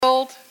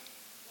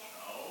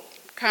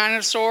kind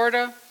of, sort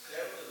of. 7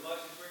 as much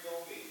as we're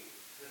going to be.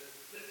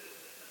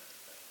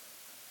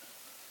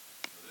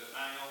 Just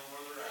hang on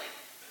where they're at.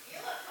 You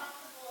look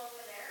comfortable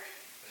over there. I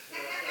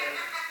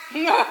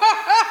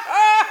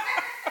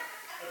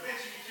bet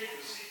you can take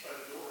the seat by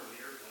the door in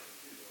the airplane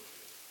too, don't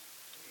you?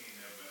 You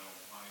ain't never been on a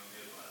plane in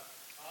his life.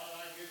 All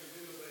I get to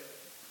do is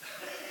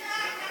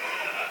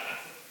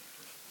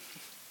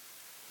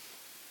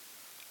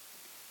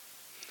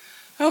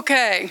that.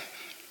 Okay.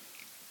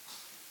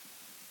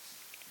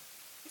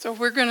 So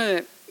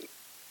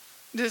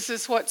this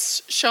is what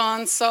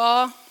Sean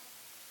saw.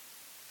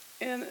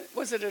 And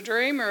was it a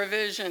dream or a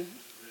vision?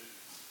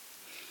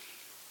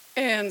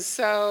 And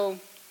so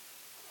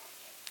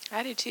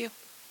I do too.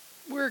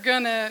 we're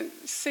going to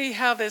see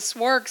how this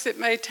works. It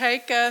may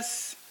take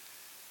us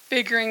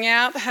figuring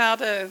out how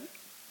to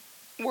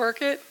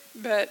work it,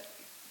 but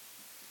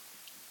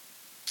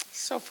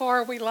so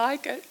far we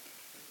like it.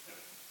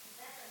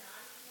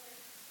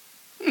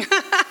 That's the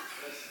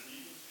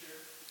deacon's chair,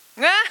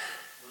 where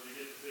they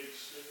get the big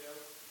stick out,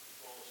 you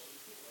fall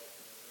asleep,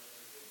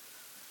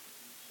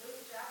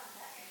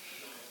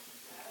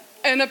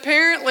 And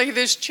apparently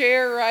this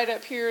chair right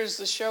up here is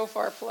the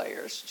shofar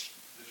player's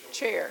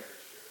chair.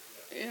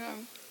 You know.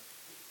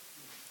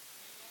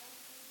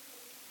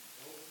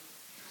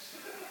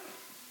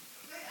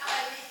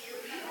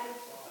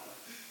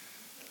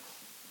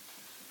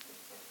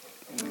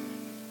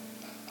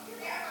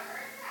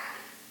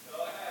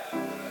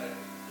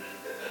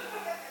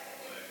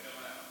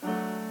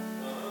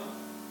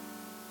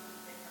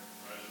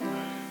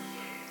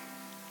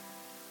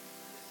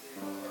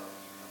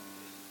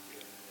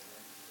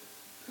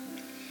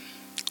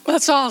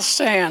 Let's all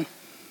stand.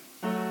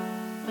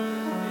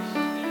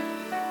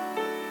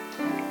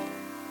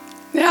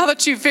 Now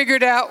that you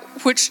figured out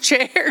which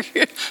chair,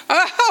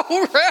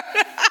 oh,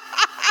 right.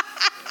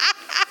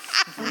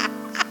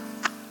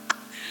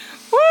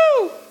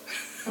 Woo!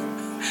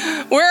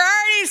 We're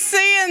already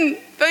seeing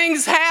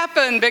things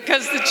happen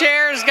because the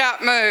chairs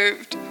got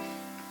moved.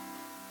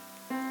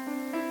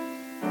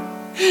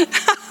 you have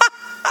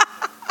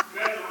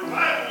the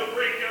revival to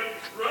break out,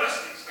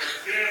 Rusty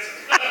starts dancing.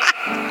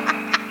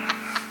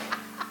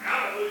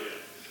 Hallelujah.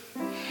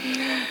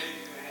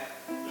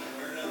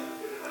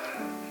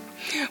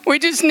 We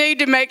just need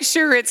to make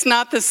sure it's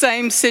not the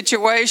same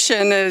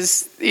situation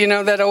as,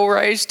 that old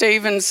Ray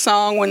Stevens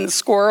song when the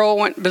squirrel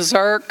went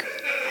berserk.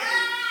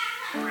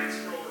 Great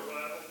scroll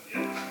revival.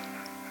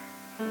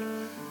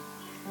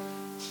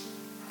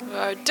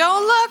 Yeah.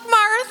 Don't look,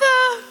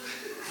 Martha.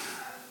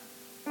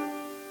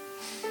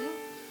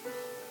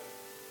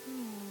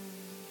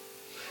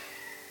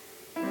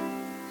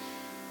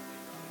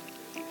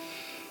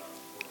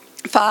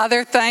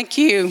 Father, thank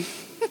you.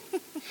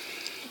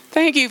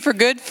 Thank you for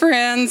good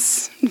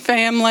friends and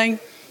family.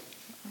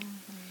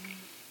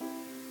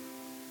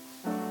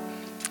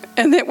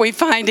 And that we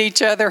find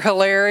each other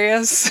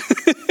hilarious.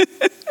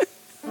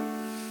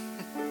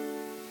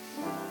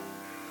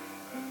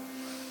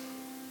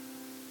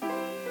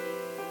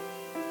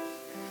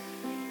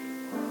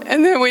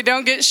 And then we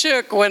don't get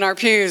shook when our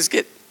pews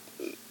get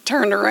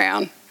turned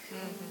around.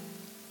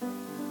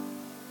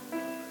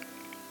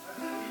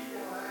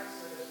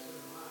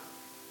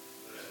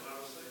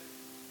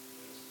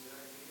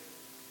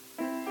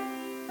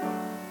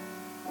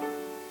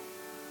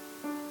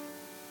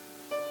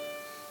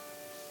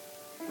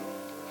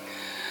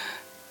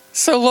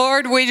 So,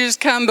 Lord, we just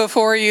come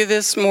before you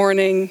this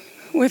morning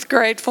with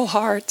grateful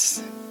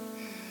hearts,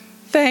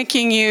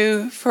 thanking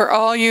you for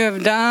all you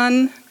have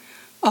done,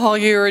 all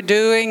you are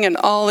doing, and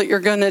all that you're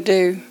going to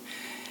do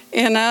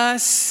in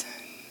us,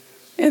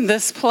 in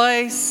this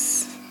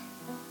place.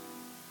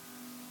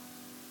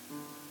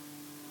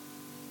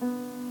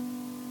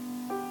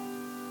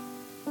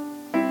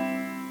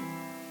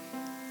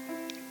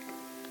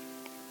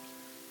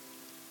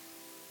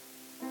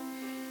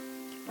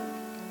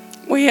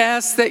 We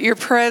ask that your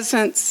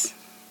presence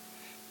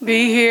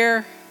be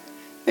here,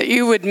 that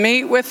you would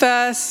meet with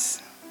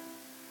us,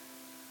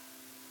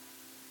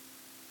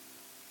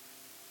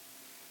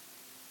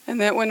 and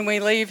that when we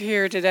leave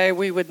here today,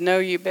 we would know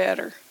you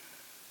better.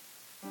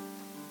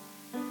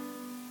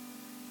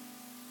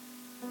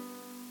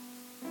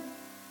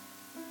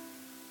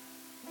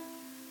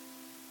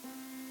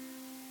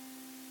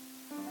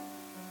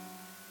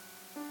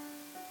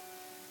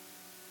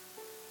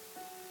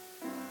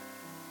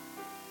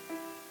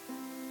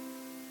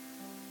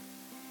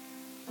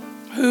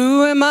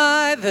 Who am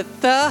I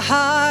that the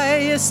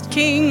highest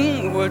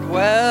King would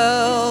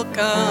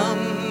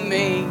welcome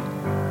me?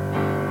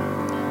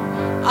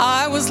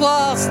 I was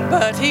lost,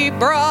 but he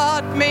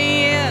brought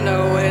me in.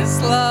 Oh, his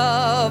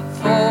love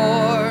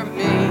for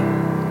me.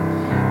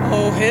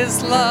 Oh,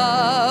 his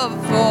love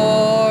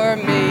for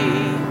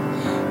me.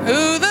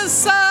 Who the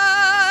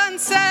Son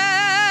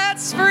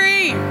sets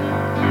free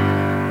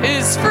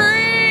is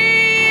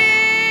free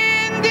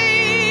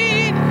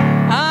indeed.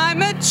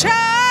 I'm a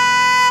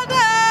child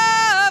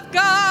of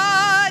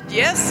God.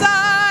 Yes,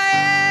 I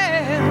am.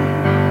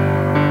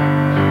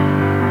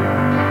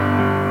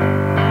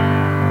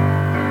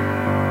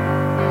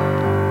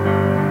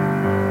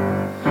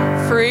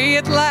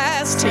 at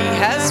last, he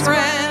has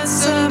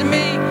ransomed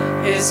me.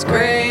 His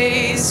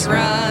grace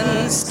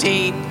runs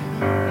deep.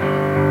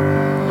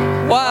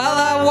 While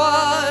I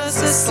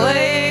was a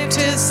slave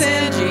to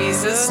sin,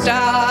 Jesus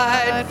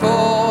died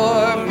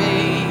for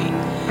me.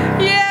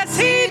 Yes,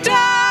 he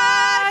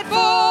died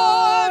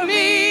for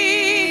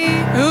me.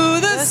 Who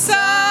the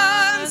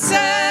Son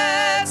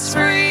sets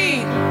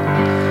free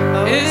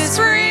is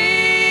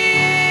free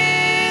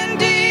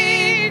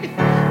indeed.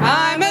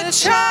 I'm a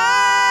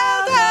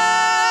child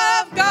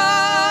of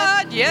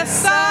God.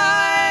 Yes,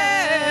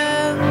 I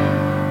am.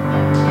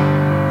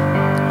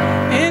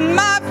 In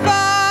my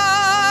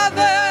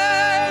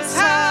Father's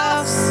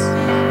house,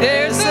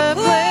 there's a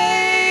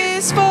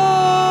place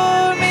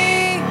for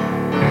me.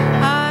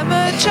 I'm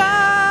a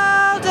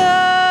child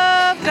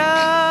of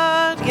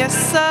God.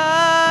 Yes,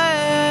 I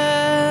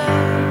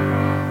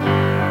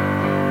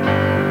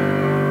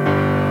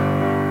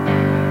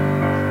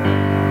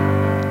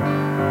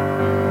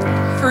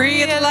am.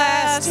 Free at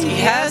last, he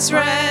has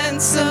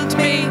ransomed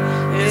me.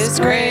 His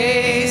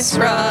grace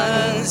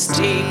runs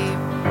deep.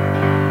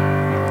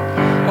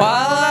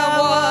 While I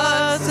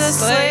was a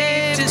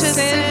slave to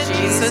sin,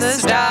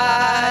 Jesus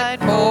died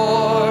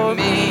for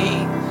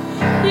me.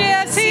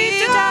 Yes,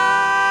 he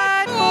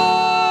died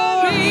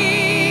for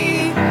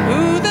me.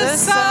 Who the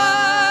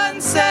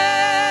Son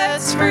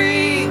sets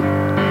free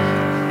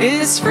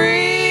is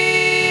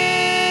free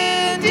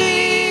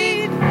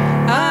indeed.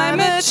 I'm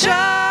a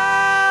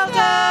child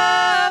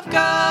of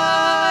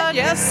God.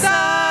 Yes,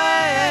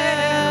 I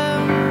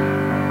am.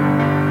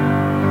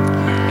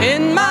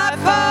 In my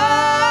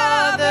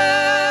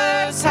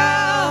Father's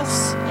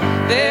house,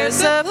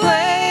 there's a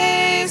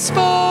place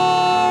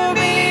for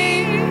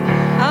me.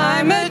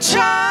 I'm a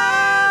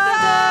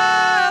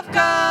child of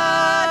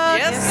God.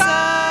 Yes,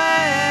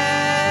 I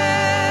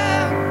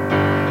am.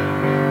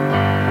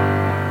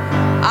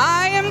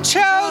 I am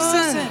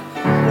chosen,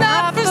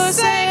 not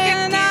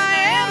forsaken. I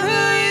am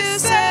who you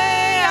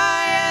say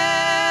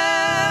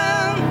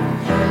I am.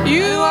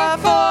 You are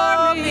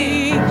for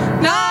me,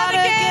 not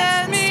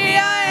against me.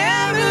 I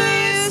am who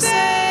you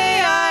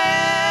say I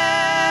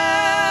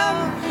am.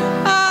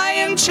 I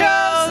am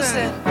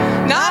chosen,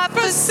 not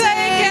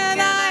forsaken.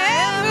 I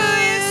am who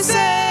you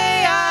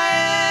say I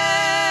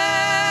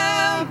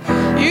am.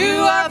 You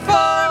are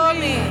for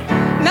me,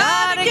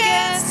 not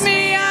against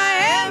me. I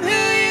am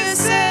who you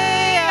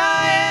say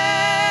I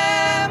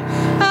am.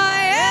 I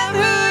am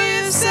who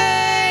you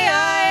say I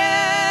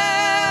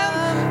am.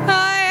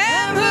 I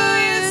am who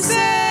you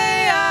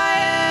say I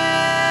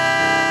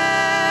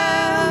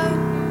am.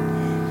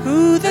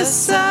 Who the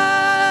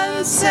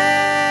Son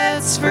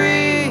sets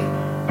free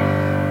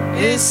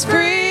is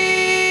free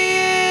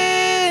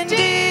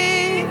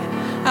indeed.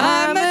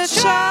 I'm a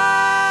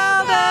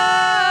child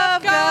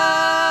of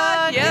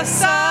God.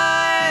 Yes,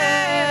 I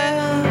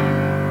am.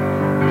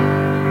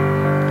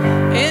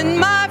 In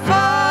my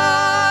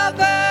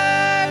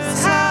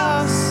Father's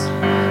house,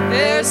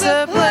 there's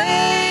a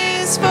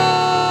place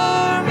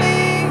for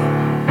me.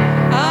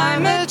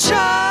 I'm a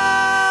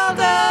child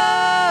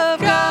of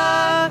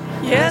God.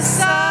 Yes,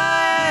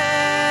 I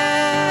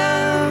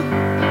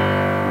am.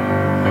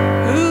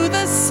 Who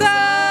the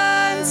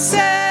Son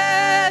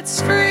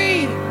sets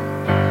free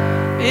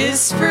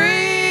is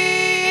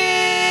free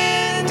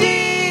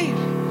indeed.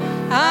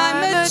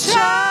 I'm a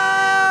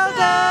child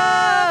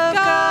of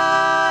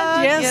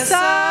God. Yes,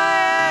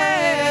 I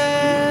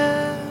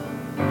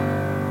am.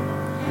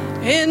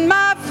 In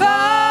my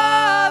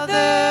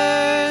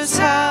Father's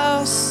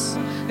house,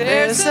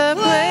 there's a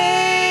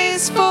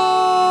place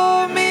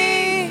for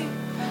me.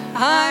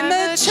 I'm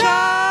a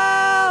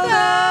child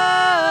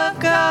of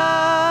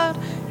God.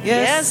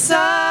 Yes,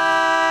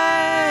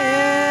 I am.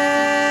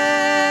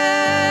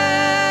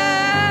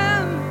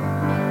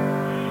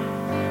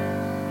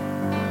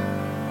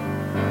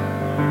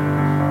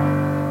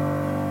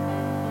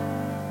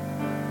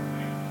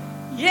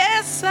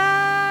 Yes, I am.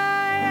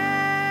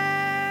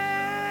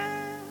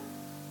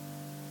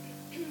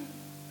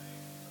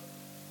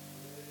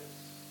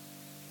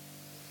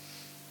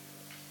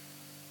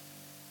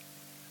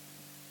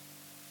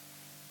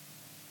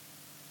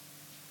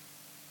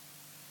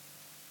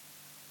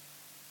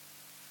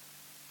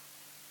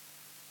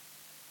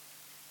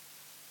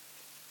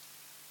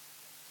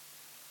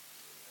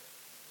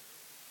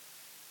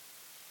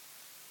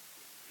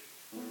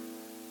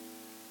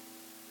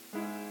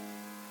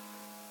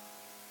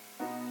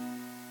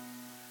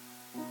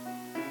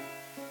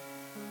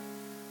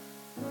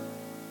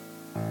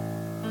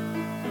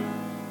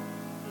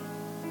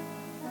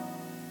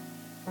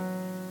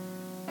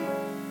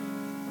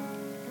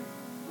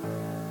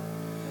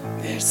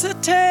 There's a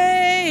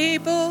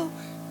table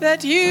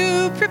that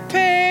you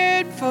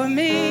prepared for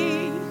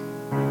me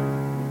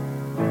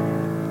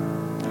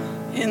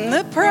in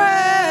the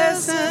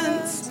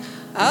presence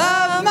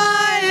of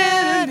my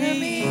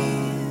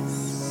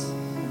enemies.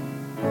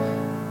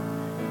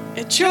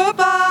 It's your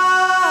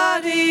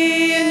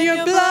body and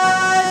your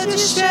blood you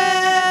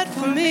shed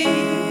for me.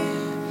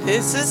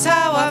 This is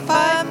how I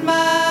fight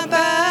my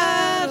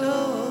battles.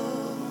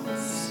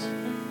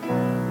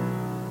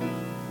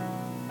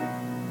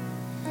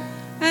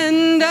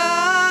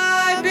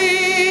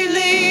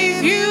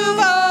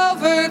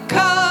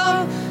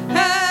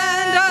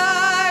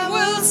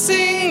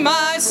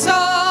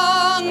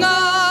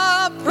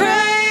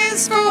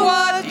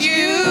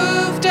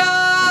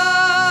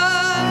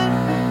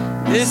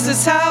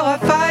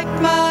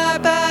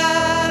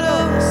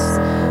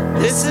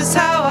 is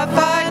how I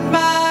fight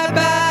my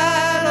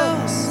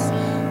battles.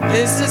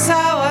 This is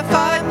how I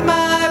fight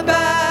my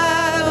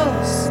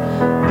battles.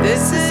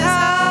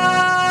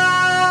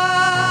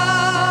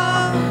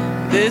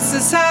 This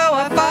is how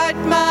I fight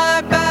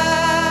my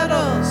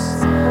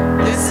battles.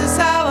 This is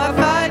how I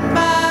fight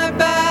my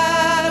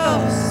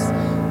battles.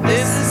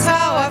 This is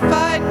how I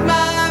fight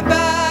my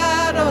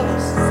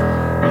battles.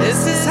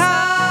 This is how.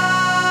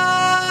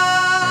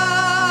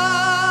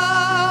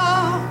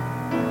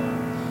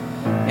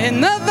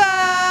 In the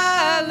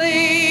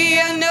valley,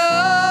 I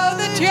know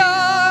that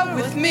you're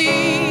with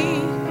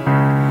me,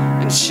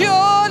 and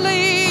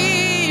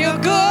surely your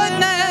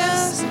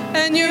goodness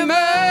and your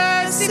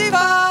mercy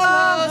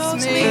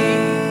follows me.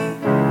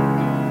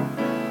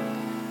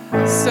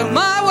 So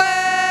my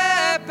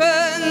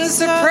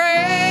weapons are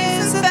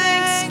praise and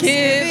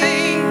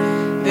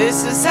thanksgiving.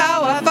 This is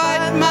how I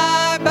fight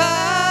my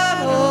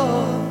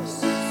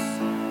battles.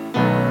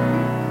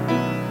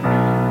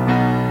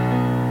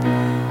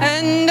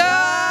 And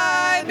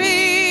I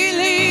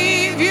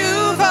believe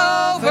you've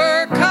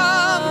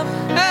overcome,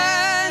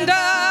 and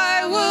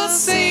I will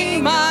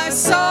sing my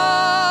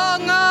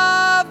song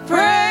of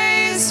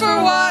praise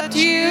for what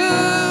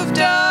you've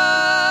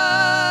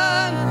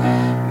done.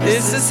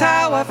 This is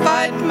how I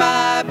fight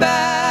my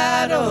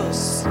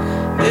battles.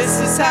 This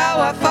is how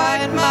I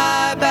fight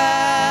my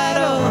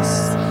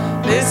battles.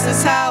 This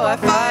is how I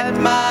fight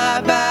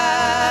my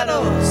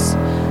battles.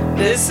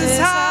 This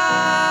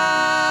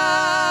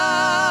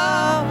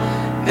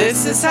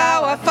is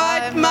how I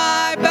fight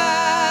my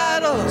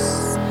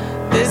battles.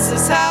 This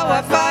is how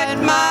I fight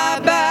my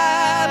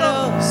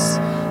battles.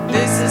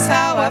 This is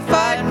how I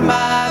fight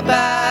my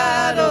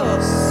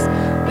battles.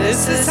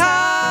 This is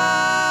how.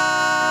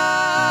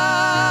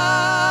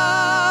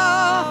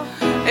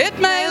 It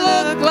may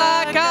look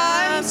like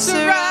I'm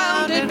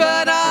surrounded,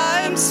 but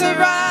I'm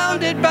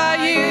surrounded by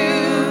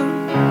you.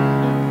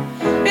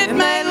 It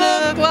may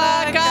look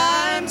like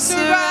I'm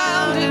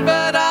surrounded,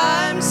 but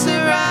I'm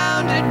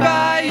surrounded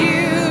by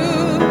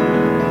you.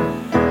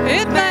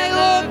 It may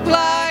look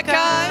like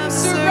I'm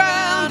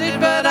surrounded,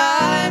 but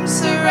I'm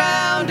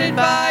surrounded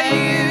by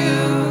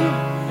you.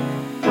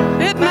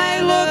 It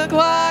may look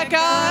like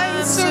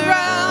I'm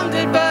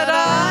surrounded, but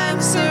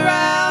I'm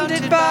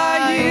surrounded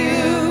by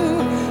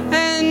you.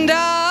 And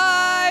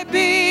I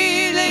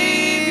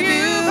believe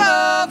you've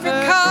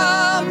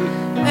overcome,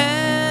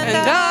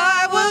 and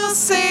I will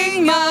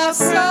sing my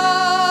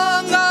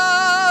song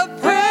of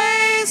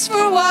praise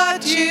for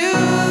what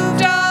you've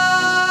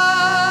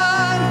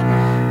done.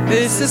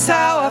 This is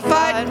how I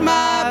fight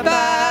my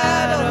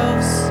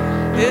battles.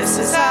 This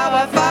is how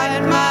I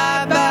fight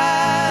my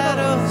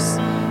battles.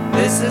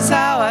 This is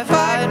how I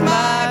fight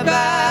my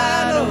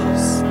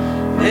battles.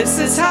 This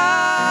is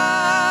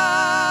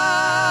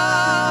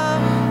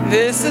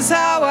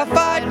how I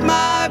fight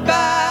my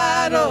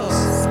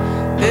battles.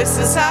 This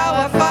is how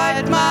I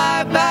fight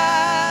my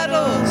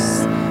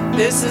battles.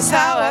 This is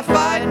how I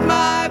fight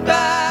my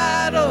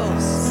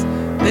battles.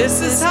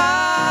 This is how.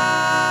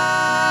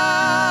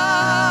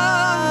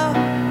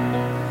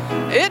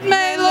 It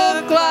may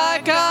look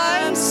like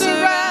I'm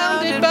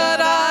surrounded, but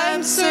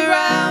I'm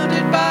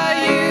surrounded by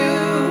you.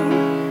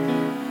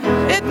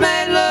 It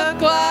may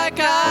look like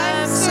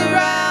I'm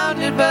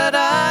surrounded, but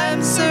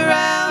I'm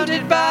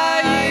surrounded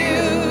by you.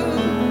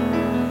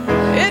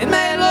 It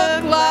may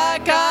look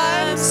like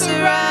I'm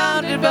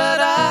surrounded, but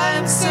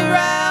I'm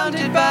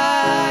surrounded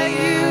by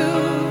you.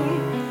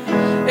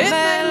 It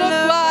may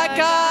look like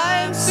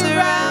I'm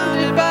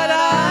surrounded, but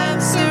I'm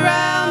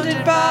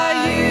surrounded by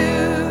you.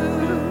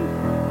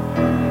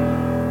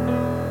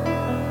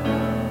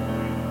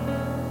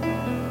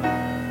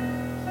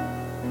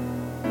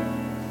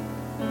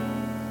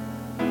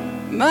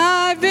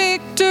 My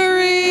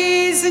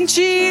victories in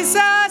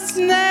Jesus'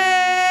 name.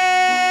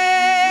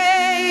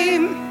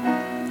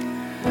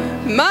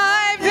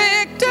 My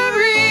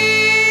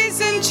victories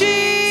in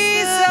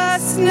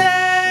Jesus' name.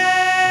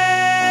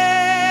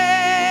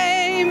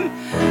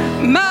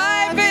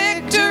 My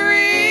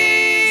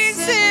victories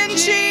in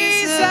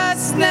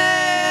Jesus' name.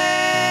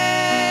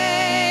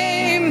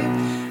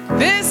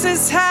 This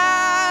is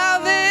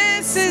how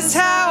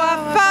I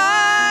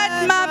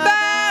fight my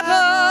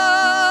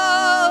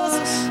battles.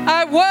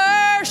 I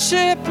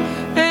worship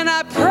and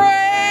I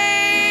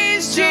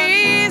praise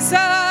Jesus.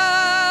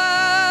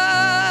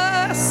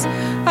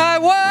 I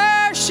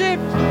worship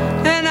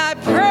and I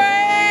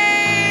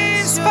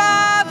praise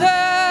Father.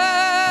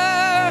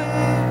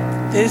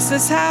 This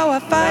is how I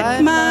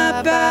fight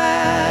my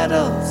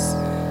battles.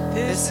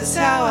 This is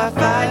how I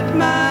fight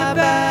my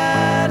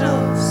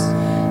battles.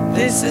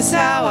 This is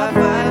how I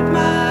fight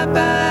my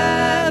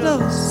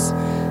battles.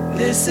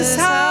 This is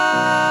how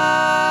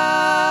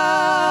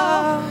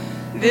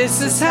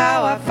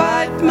I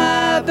fight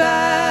my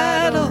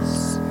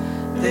battles.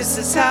 This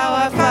is how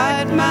I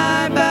fight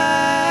my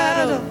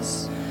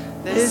battles.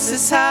 This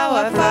is how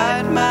I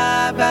fight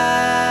my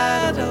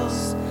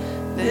battles.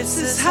 This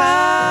is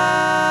how.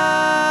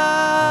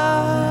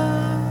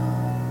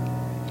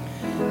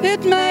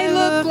 It may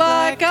look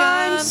like like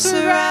I'm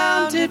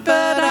surrounded,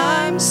 but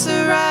I'm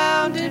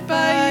surrounded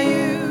by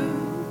you.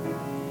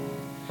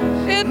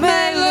 It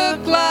may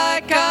look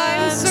like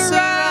I'm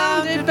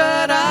surrounded,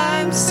 but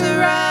I'm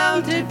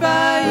surrounded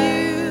by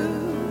you.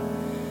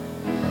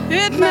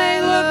 It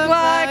may look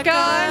like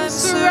I'm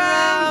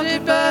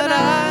surrounded, but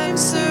I'm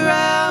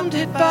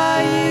surrounded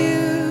by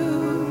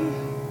you.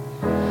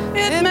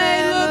 It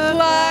may look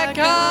like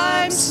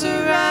I'm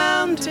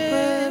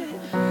surrounded,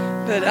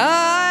 but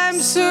I'm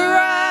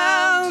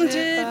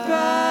surrounded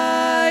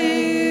by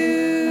you.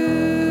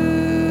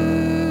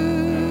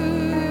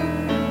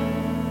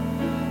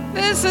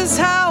 This is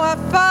how I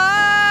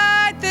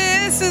fight.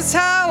 This is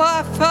how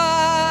I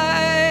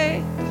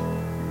fight.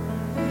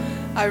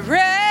 I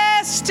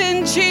rest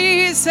in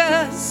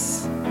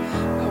Jesus.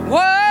 I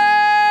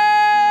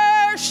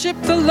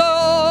worship the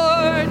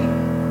Lord.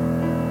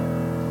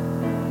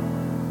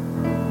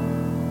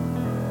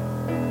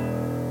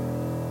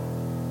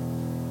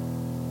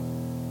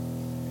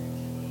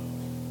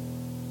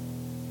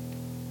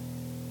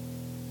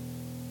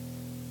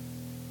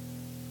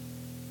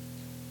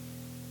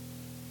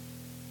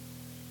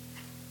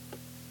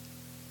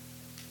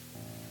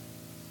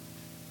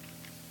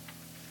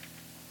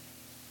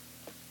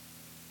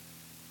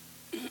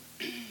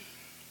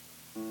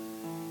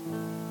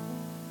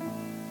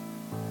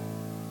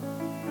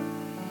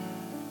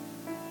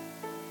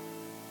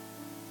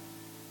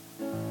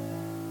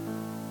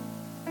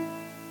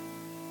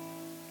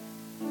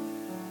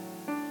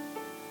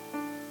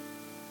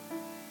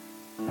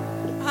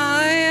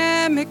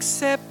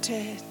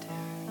 Accepted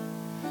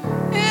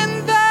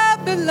in the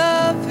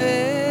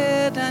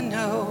beloved. I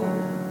know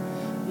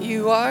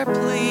you are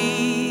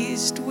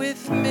pleased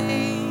with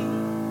me.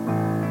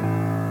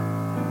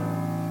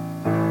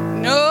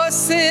 No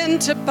sin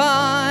to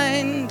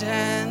bind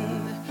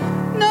and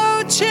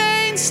no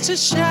chains to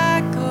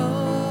shackle,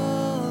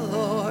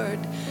 Lord,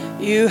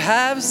 you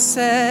have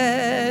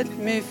set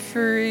me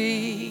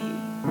free.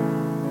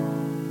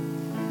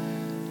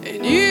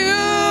 In you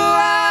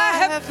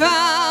I have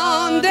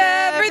found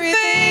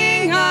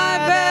everything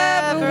I've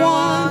ever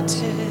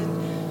wanted.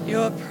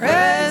 Your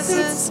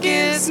presence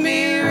gives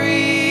me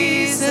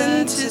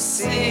reason to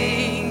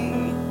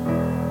sing.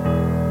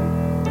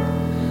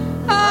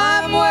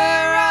 I'm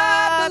where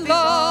I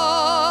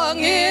belong,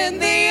 in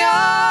the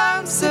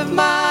arms of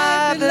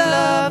my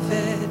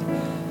beloved.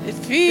 It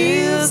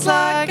feels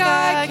like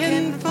I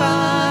can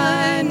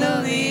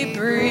finally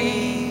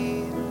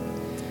breathe.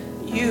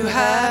 You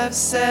have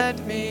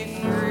set me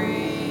free.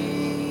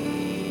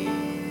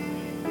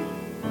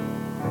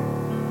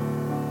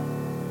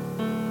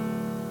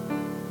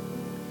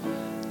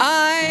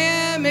 I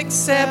am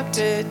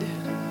accepted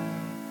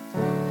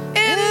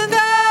in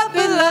the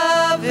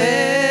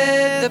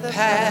beloved. The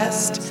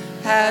past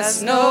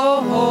has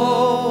no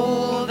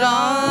hold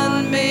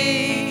on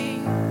me.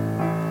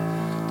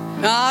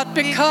 Not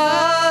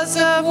because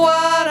of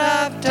what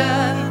I've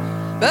done,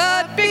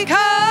 but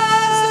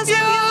because of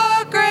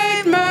your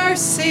great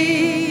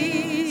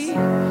mercy.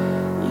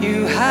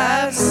 You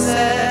have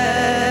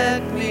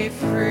set me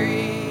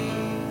free.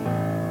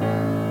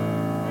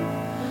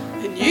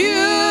 In you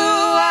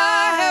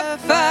I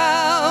have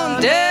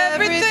found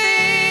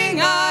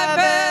everything I've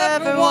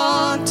ever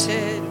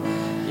wanted.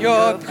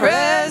 Your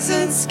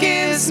presence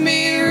gives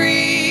me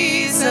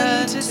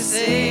reason to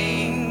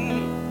sing.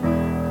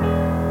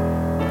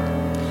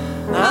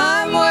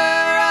 I'm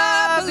where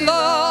I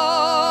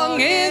belong,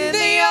 in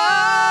the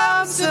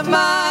arms of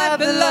my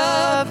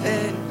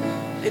beloved.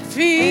 It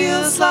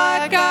feels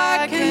like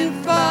I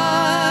can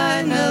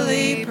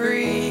finally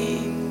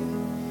breathe.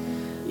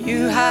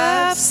 You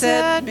have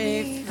set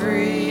me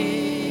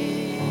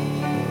free.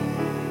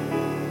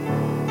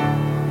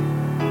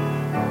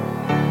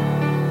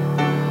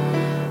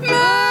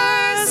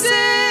 Merciful,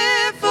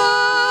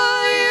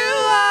 you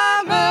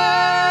are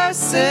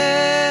merciful.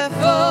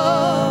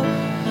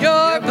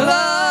 Your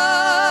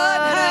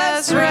blood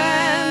has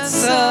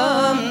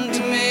ransomed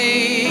me.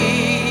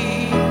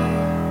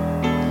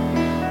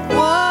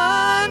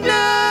 Wonderful,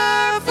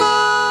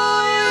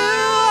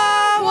 you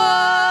are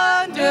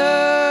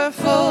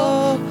wonderful.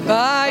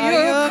 By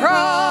your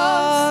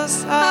cross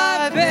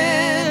I've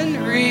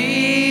been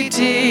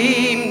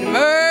redeemed.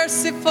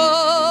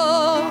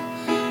 Merciful,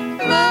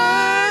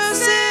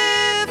 merciful,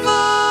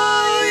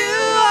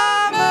 you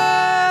are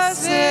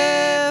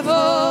merciful.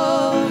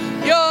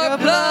 Your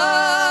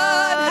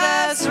blood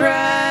has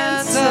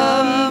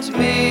ransomed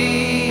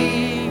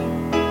me.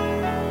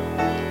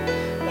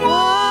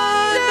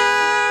 Wonderful,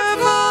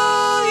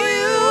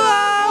 you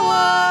are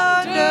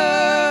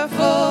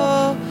wonderful.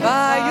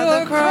 By your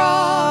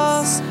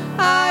cross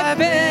I've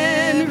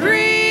been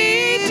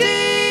redeemed.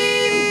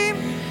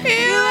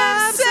 You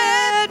have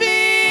set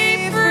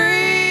me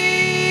free.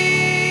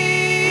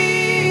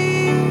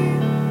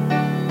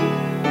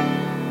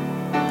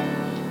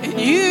 In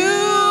you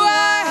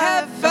I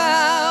have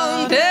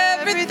found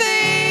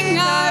everything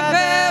I've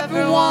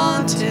ever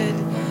wanted.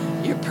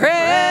 Your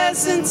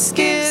presence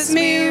gives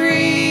me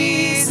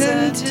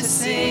reason to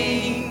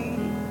sing.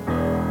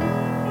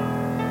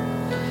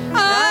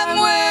 I'm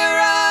where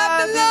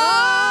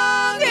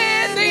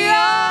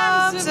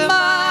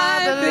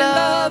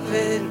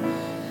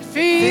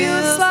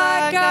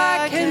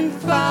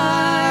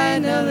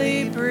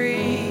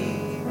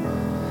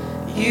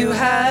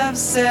have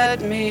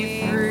set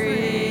me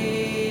free.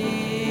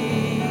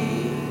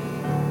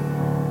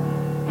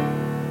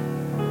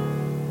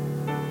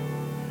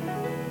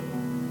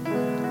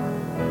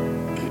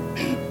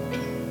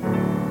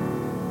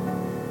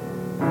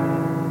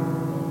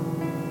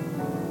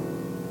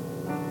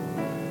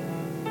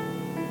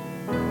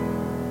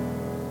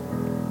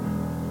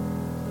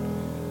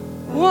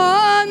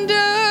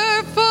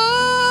 Wonderful,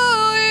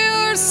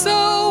 you're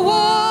so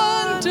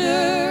wonderful.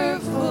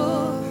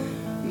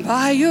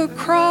 By your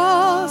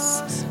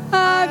cross,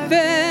 I've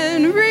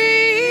been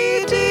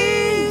redeemed.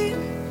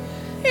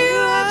 You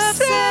have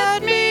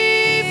set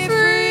me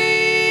free.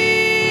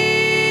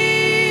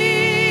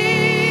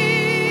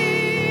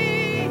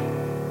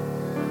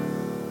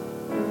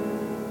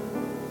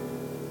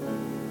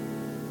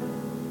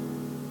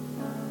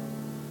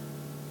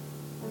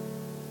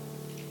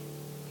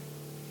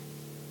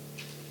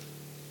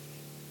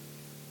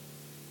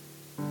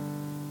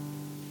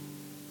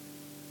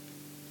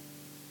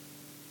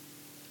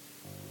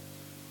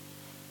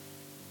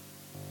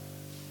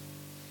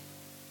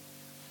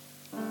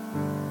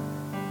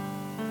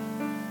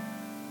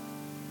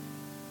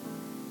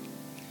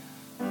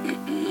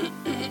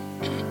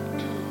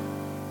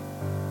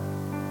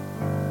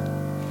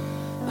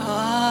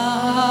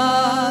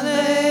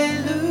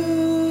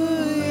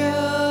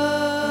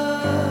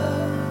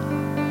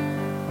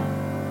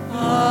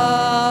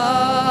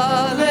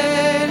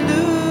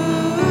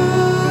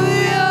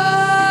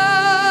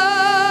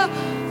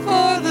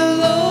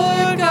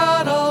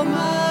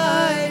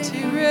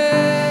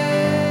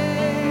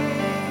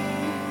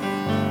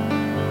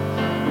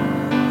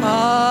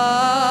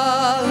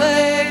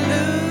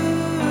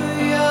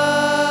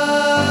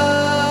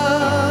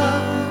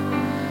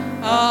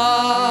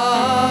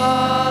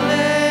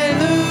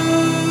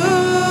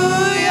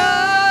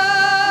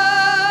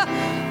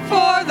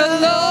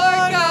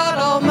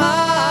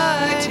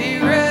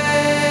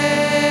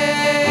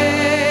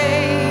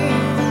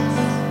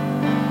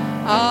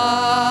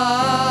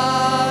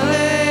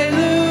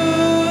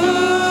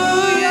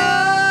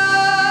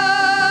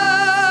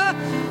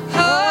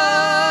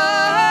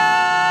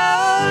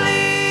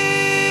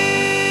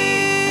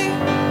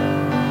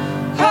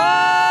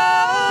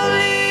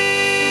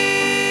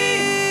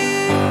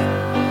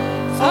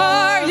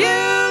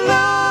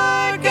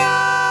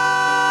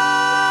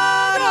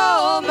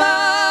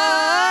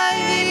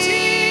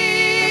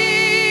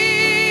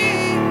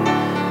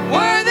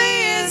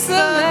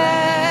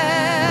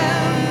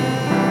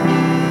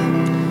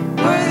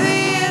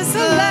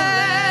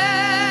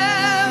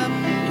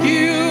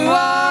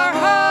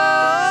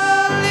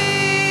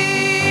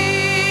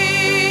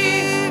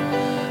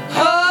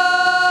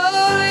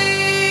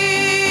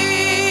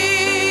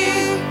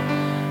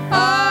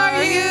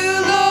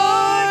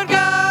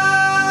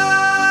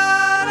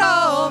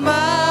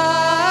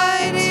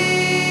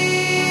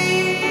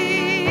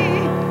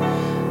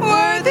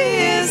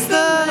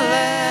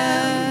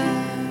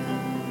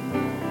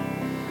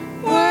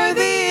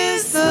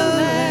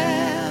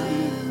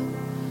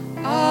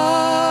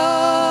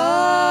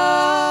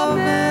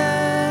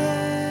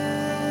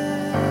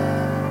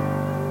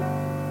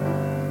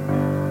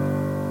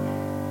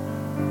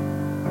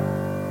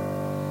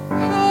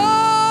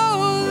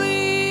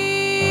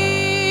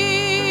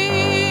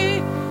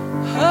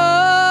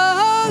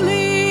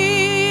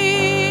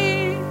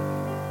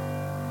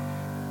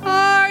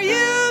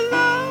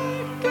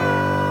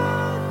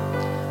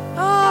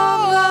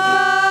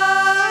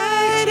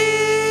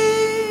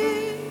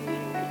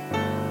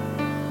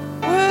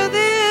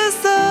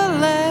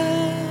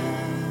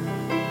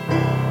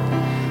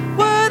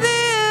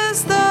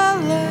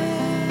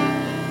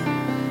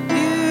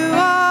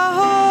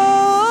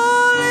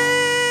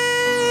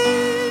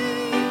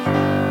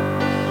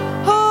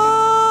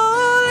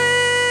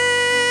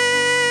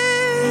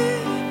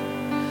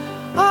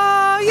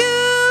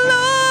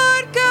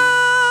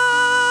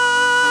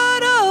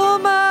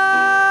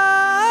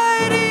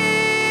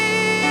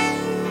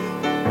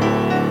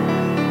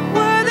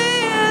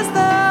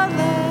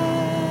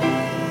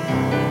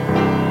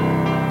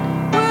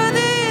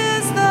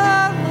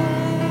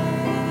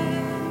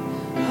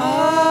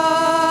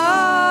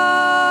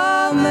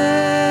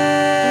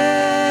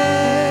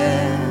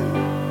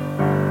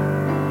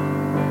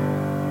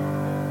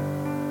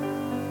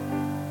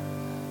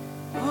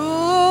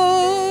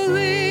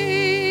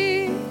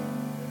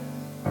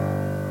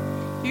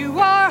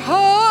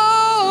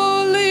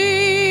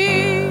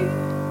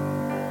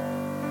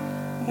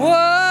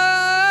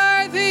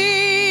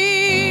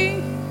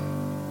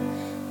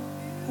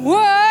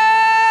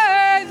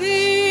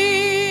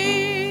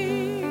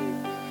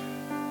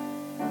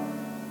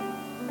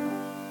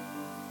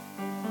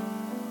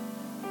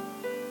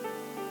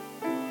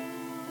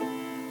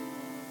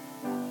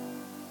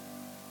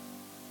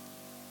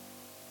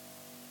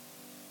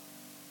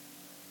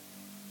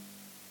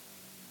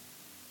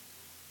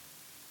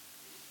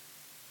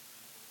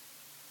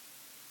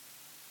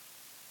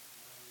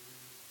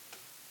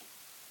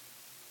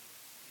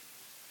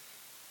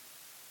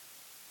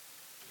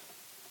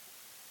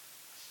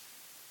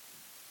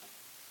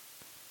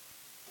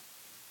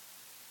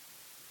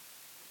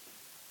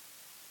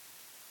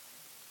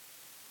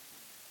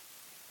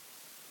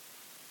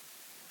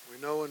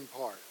 We know in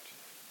part.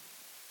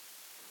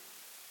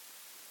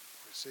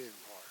 We see in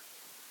part.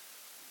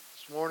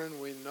 This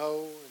morning we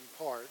know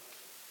in part.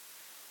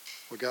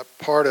 We got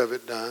part of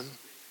it done.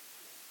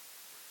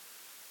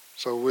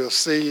 So we'll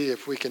see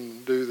if we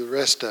can do the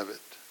rest of it.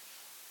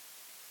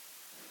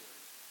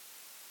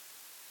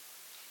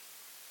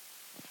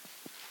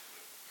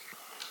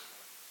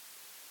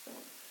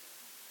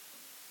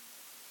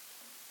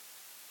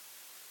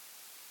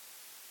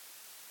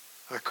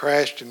 I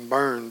crashed and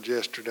burned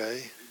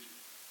yesterday.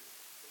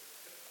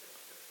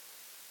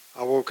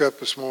 I woke up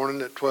this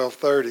morning at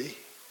 12:30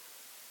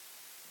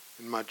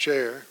 in my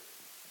chair,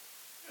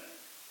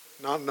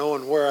 not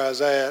knowing where I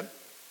was at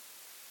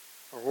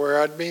or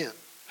where I'd been.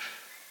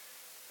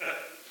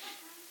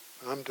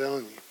 I'm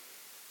telling you,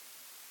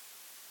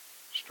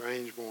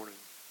 strange morning.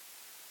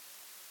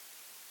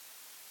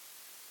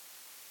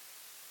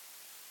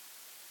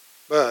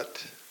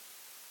 But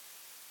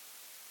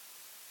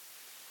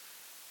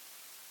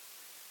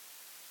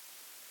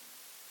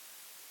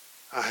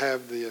I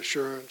have the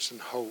assurance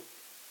and hope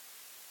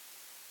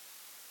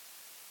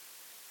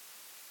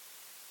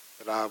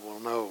that I will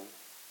know,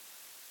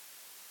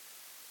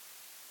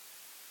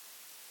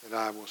 that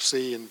I will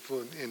see in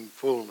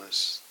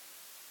fullness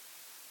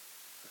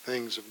the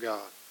things of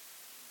God.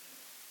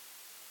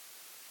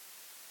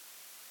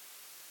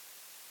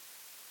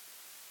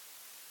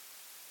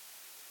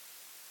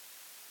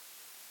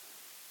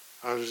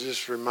 I was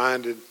just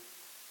reminded,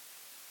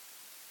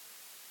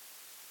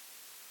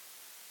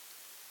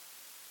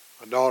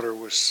 my daughter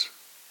was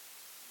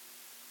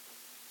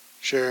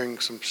sharing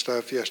some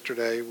stuff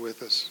yesterday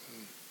with us,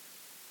 and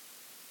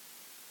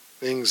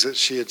things that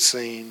she had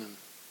seen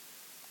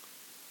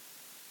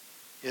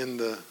in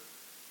the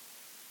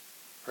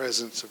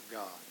presence of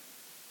God,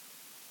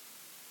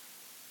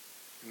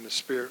 in the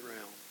spirit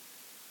realm.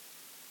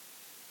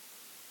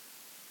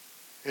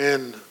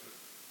 And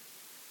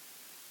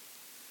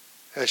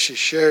as she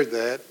shared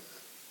that,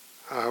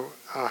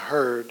 I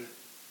heard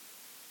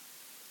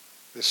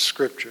this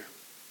scripture.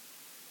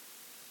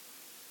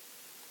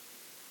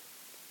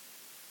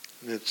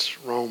 And it's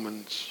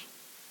it's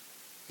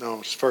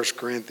 1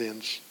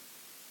 Corinthians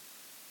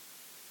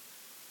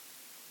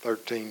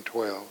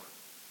 13:12.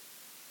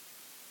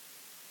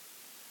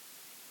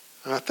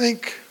 And I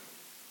think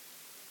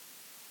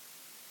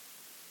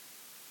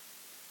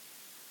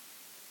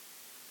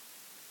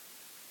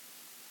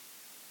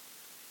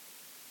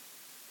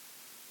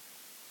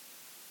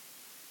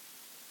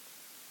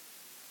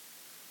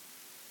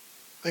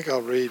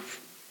I'll read.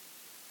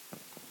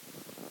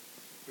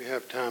 We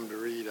have time to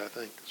read, I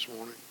think, this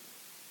morning.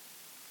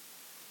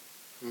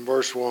 From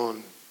verse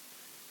 1,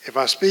 if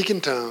I speak in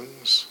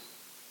tongues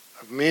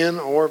of men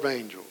or of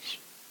angels,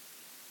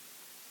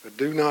 but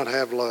do not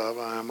have love,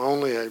 I am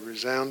only a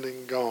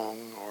resounding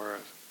gong or a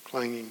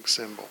clanging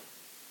cymbal.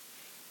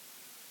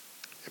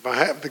 If I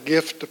have the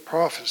gift of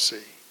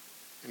prophecy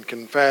and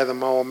can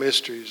fathom all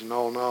mysteries and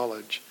all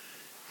knowledge,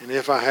 and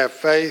if I have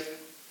faith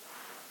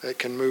that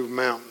can move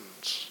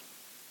mountains,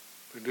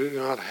 but do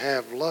not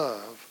have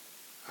love,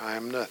 I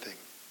am nothing.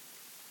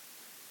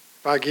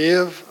 If I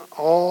give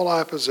all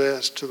I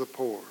possess to the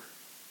poor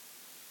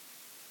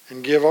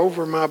and give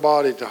over my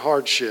body to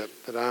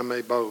hardship that I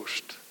may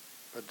boast,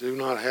 but do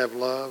not have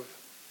love,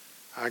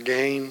 I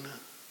gain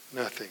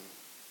nothing.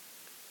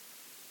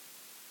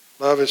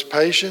 Love is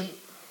patient.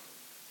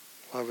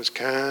 Love is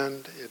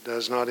kind. It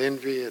does not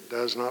envy. It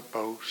does not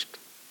boast.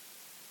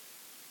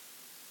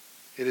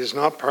 It is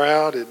not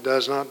proud. It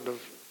does not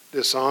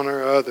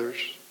dishonor others.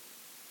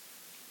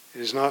 It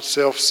is not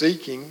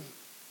self-seeking.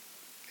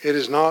 It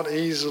is not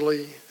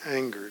easily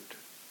angered.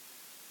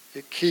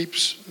 It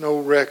keeps no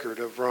record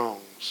of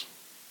wrongs.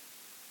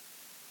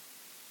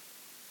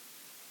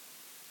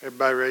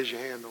 Everybody raise your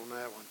hand on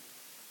that one.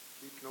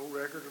 Keeps no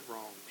record of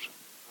wrongs.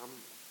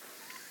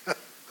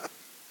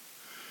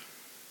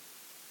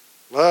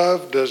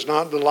 Love does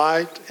not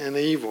delight in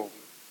evil,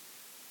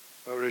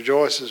 but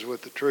rejoices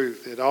with the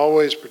truth. It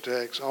always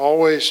protects,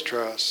 always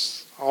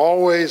trusts,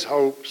 always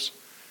hopes,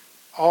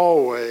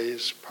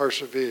 always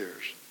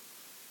perseveres.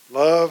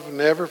 Love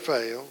never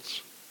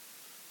fails,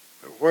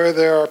 but where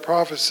there are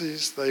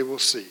prophecies, they will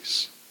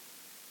cease.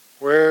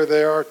 Where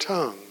there are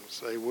tongues,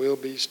 they will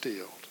be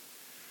stilled.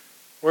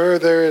 Where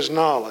there is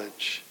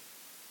knowledge,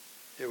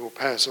 it will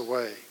pass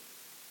away.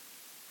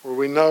 For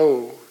we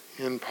know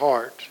in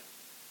part,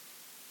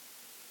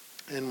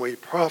 and we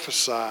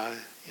prophesy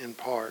in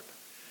part.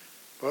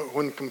 But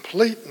when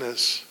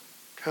completeness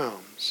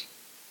comes,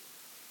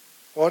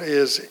 what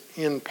is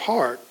in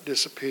part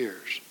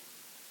disappears.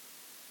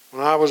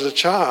 When I was a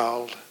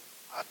child,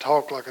 I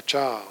talked like a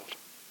child.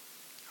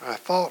 I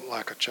thought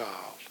like a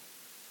child.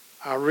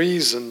 I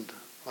reasoned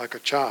like a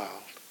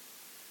child.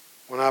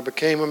 When I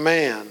became a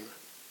man,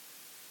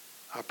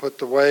 I put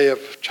the way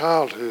of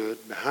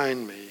childhood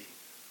behind me.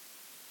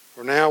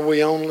 For now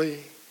we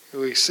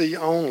see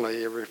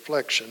only a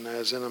reflection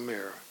as in a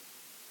mirror.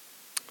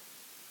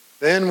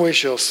 Then we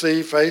shall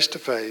see face to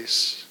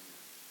face.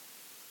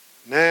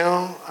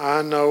 Now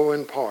I know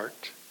in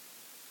part.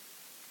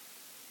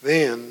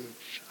 Then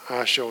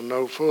I shall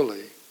know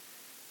fully,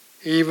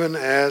 even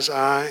as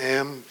I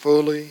am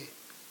fully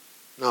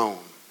known.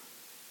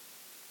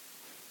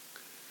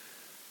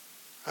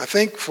 I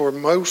think for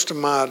most of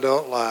my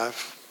adult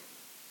life,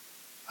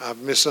 I've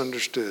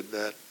misunderstood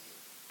that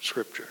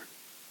scripture.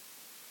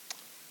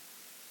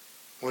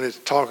 When it's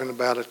talking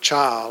about a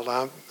child,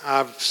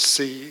 I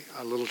see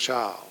a little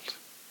child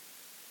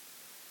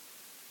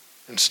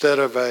instead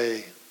of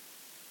a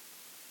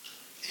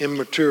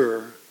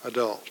immature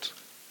adult.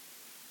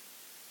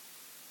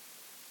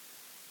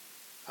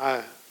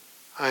 I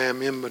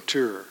am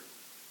immature.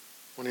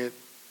 When it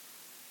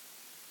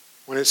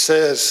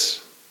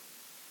says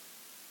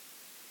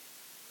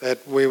that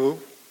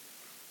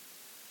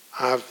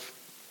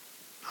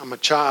I'm a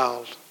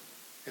child,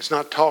 it's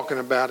not talking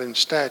about in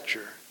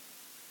stature.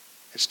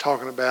 It's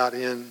talking about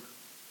in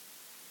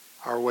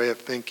our way of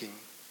thinking.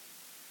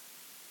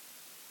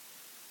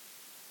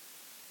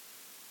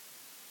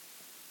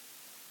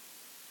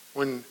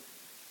 When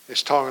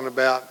it's talking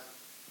about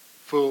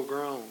full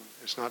grown,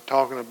 it's not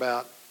talking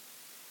about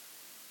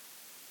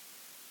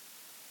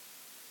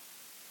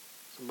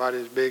somebody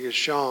as big as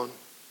Sean,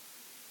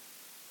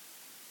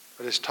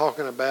 but it's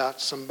talking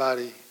about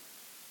somebody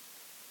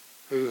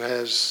who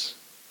has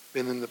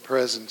been in the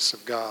presence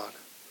of God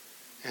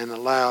and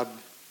allowed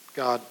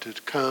God to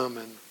come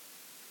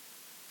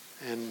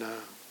and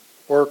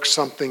work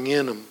something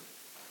in them.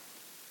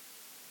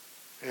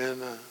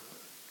 And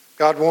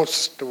God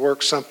wants to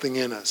work something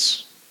in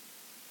us.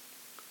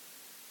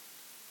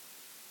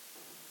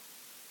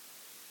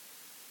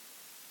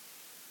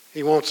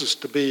 He wants us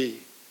to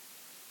be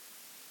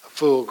a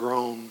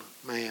full-grown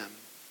man.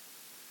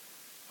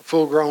 A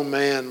full-grown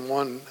man,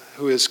 one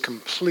who is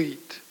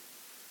complete,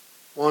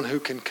 one who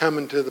can come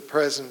into the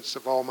presence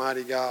of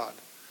Almighty God,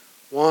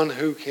 one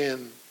who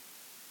can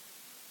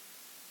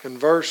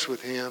converse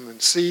with Him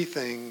and see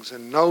things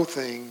and know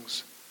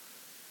things.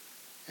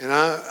 And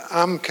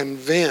I'm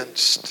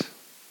convinced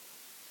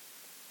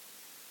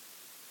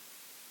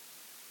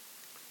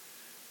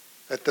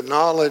that the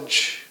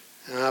knowledge,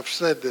 and I've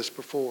said this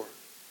before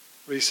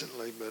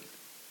recently,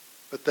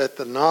 but that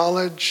the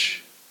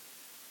knowledge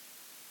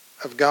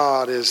of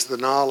God is the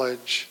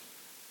knowledge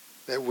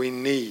that we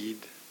need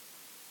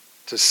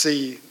to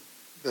see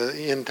the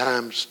end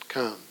times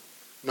come.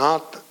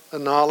 Not the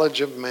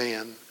knowledge of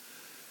man.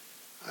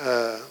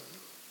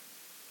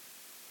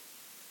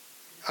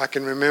 I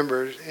can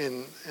remember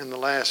in the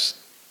last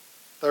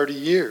 30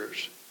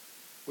 years,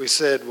 we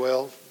said,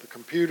 well, the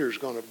computer's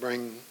going to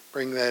bring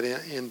that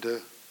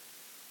into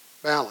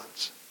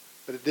balance.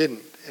 But it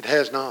didn't. It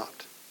has not.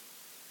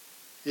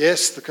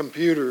 Yes, the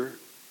computer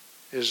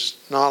is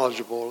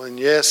knowledgeable, and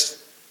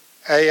yes,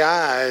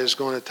 AI is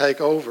going to take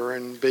over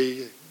and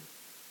be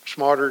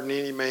smarter than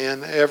any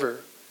man ever.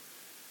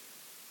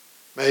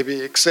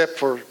 Maybe, except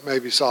for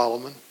maybe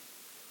Solomon,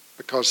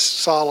 because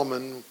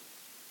Solomon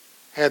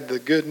had the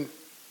good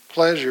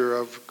pleasure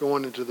of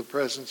going into the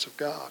presence of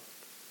God.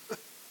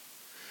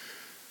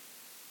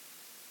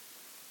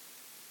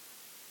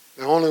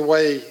 The only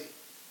way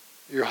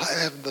you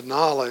have the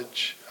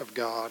knowledge of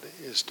God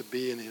is to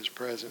be in His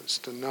presence,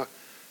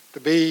 to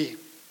be.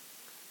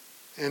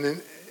 And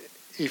in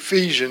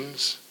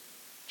Ephesians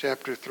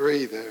chapter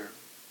 3 there,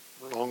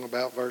 along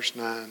about verse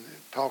 9,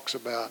 it talks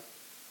about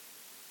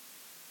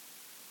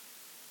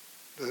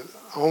the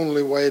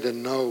only way to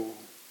know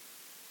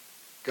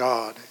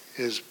God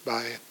is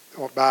by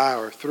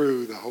or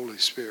through the Holy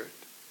Spirit.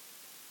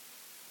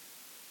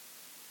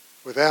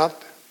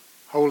 Without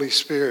Holy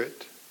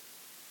Spirit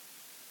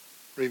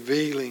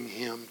revealing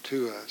Him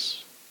to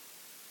us,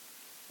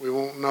 we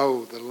won't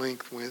know the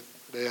length,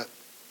 width,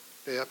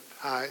 depth,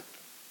 height.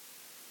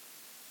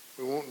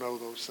 We won't know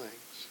those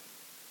things.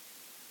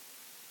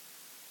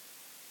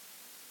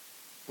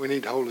 We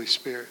need Holy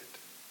Spirit.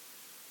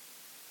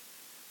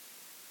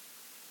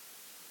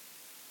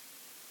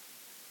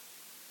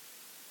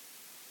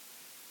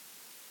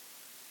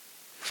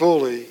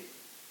 Fully,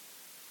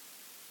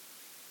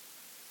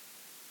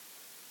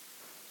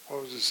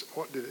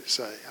 what did it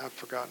say? I've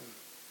forgotten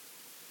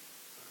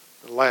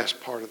the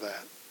last part of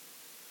that.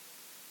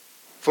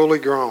 Fully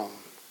grown.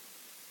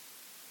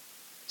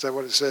 Is that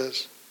what it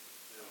says?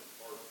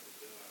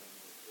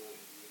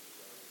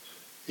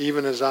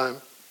 Even as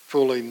I'm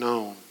fully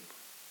known.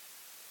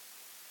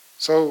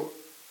 So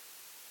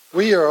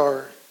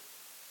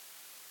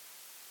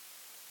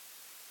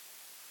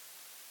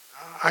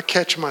I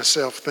catch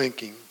myself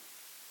thinking,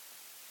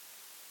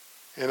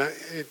 and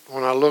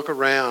when I look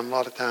around, a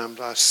lot of times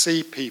I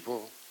see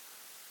people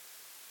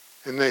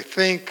and they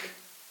think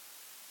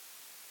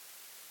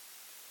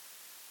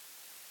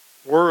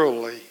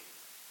worldly.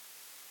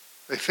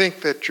 They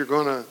think that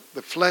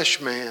the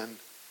flesh man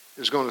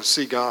is going to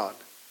see God.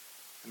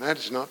 And that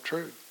is not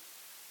true.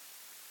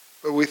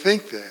 But we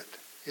think that.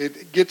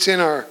 It gets in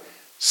our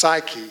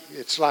psyche.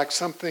 It's like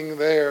something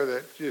there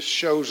that just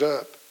shows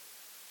up.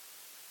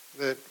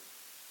 That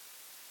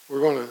we're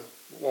going to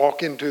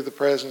walk into the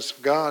presence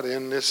of God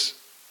in this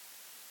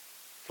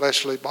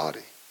fleshly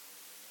body.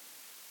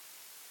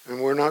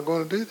 And we're not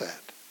going to do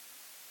that.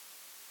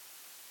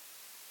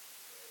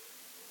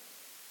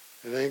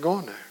 It ain't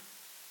going there.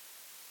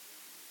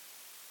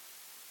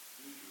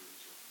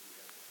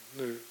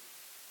 No.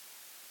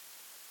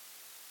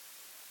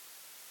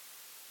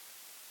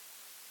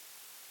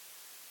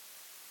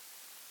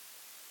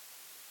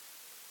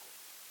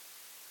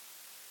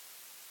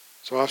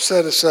 So I've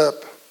set us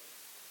up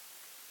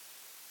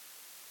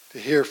to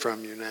hear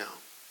from you now.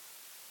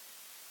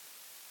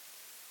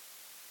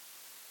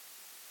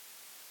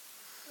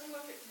 Don't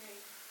look at me.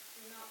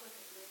 Do not look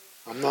at me.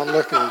 I'm not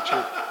looking at you.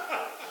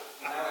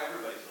 Now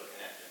everybody's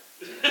looking at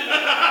you.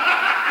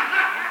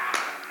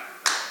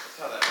 That's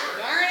how that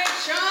works. Darn it,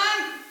 Sean!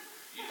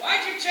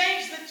 Why'd you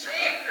change the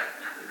chair?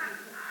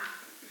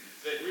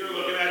 We were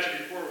looking at you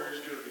before, we were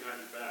just doing it behind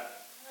your back.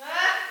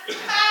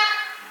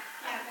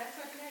 Yeah, that's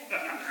okay. I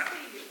can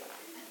see you.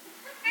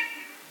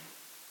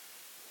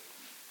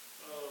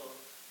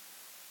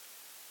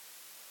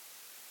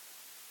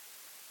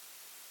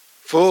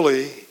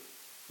 Fully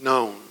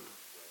known.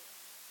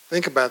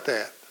 Think about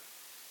that.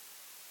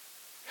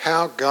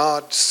 How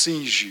God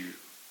sees you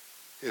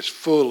is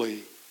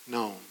fully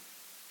known.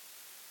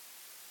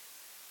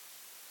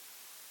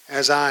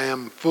 As I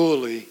am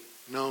fully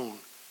known.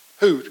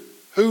 Who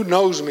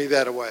knows me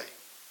that way?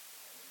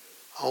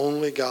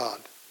 Only God.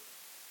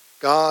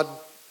 God,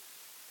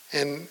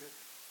 and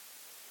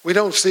we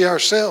don't see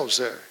ourselves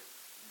there.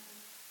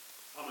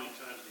 How many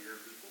times do you hear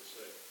people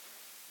say,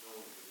 no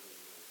one can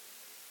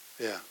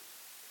really know? Yeah.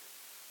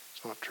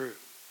 It's not true.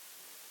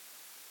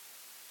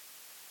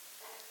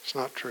 It's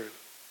not true.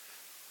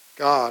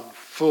 God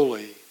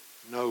fully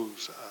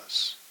knows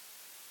us.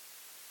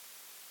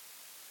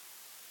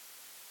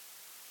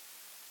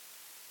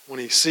 When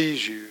he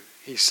sees you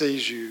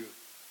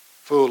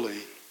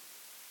fully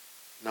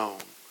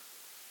known.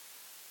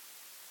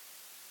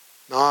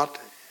 Not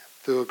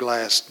through a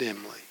glass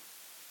dimly.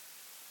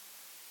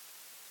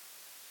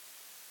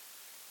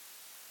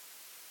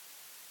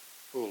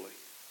 Fully.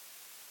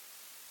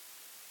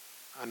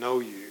 I know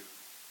you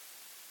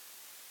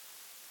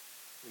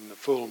in the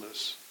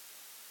fullness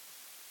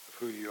of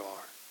who you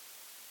are.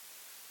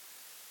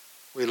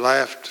 We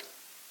laughed.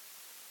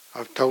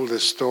 I've told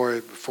this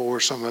story before.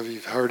 Some of you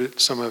have heard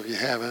it, some of you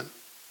haven't.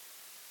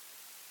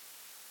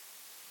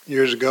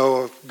 Years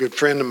ago, a good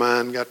friend of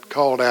mine got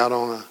called out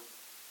on a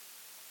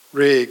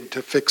rig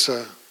to fix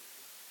a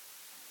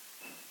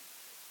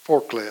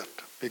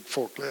forklift, big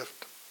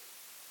forklift.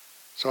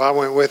 So I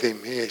went with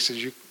him. He said,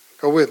 "You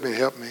go with me and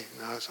help me."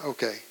 And I said,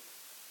 "Okay."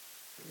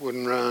 It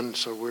wouldn't run,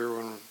 so we were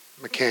on a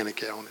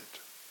mechanic on it.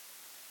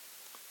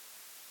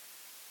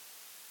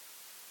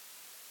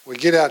 We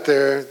get out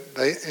there,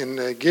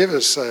 they give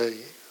us a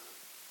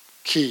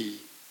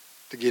key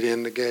to get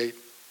in the gate.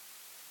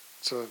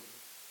 So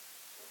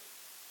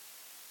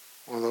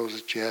one of those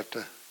that you have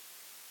to,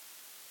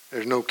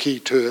 there's no key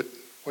to it.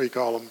 What do you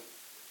call them?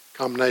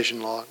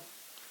 Combination lock.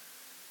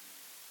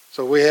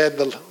 So we had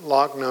the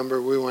lock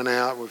number. We went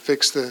out. We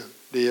fixed the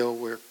deal.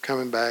 We're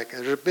coming back.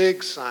 And there's a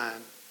big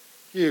sign,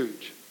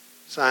 huge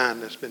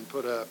sign that's been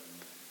put up.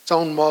 It's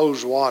on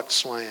Mose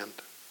Watts land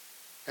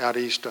out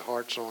east of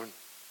Hartshorn.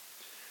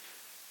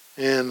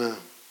 And it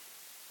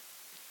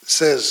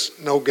says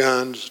no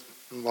guns,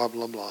 blah,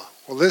 blah, blah.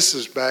 Well, this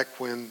is back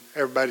when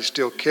everybody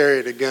still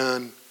carried a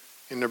gun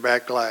in their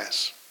back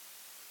glass.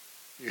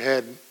 You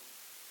had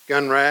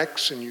gun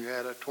racks, and you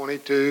had a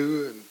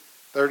 .22 and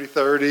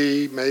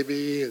 .30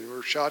 maybe,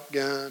 or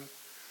shotgun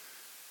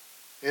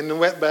in the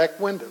wet back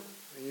window.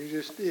 And you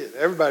just did.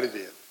 Everybody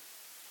did.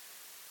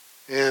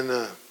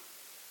 And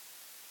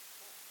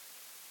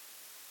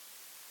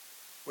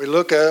we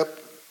look up,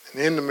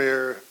 and in the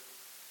mirror,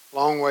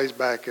 long ways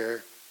back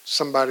there,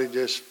 somebody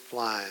just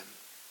flying.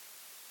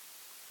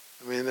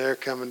 I mean, they're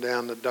coming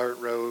down the dirt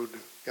road,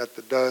 got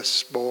the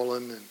dust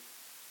boiling, and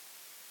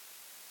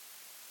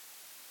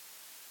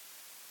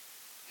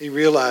he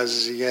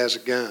realizes he has a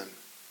gun.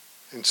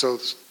 And so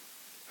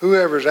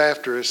whoever's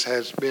after us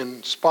has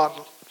been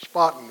spotting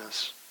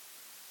us,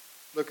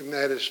 looking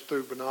at us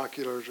through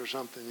binoculars or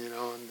something,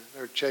 and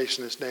they're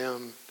chasing us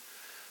down.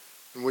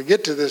 And we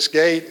get to this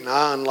gate, and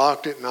I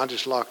unlocked it, and I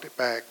just locked it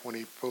back when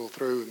he pulled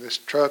through. And this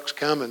truck's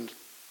coming,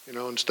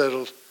 instead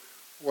of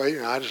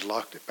waiting, I just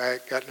locked it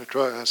back, got in the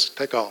truck, and I said,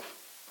 "Take off.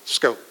 Let's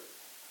go."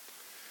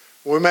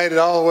 We made it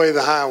all the way to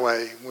the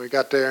highway. We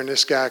got there, and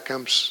this guy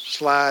comes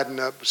sliding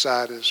up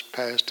beside us,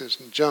 past us,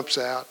 and jumps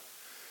out.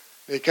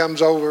 And he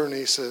comes over, and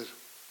he says,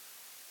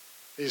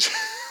 he's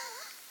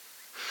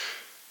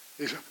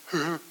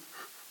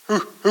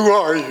who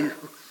are you?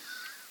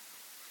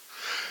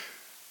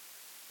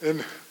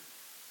 And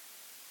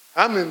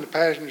I'm in the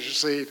passenger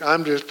seat.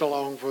 I'm just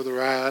along for the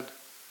ride.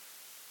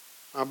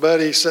 My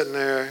buddy's sitting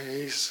there.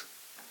 He's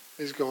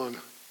going,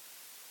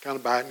 kind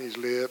of biting his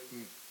lip.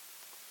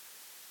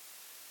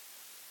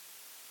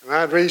 And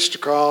I reached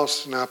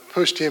across, and I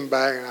pushed him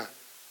back, and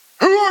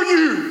 "Who are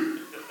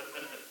you?"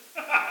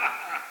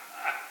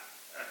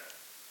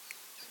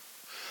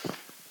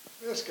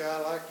 This guy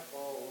liked to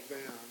fall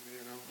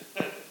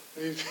down,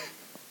 He's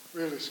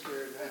really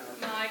scared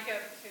now. Mic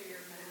up to your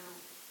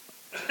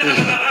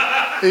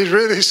mouth. He's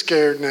really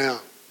scared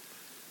now.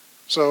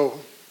 So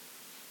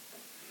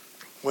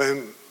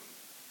when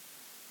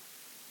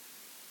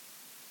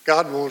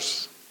God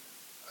wants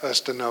us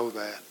to know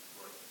that.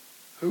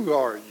 Who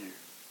are you?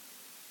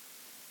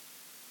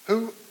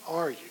 Who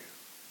are you?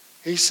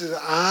 He said,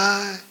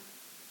 I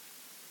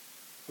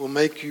will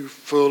make you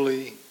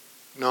fully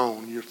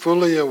known. You're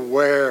fully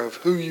aware of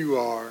who you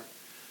are.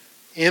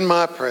 In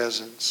my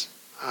presence,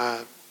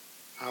 I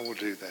will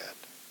do that.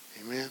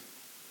 Amen.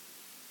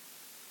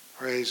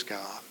 Praise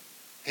God.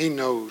 He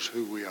knows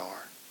who we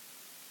are.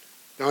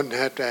 Don't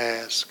have to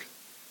ask,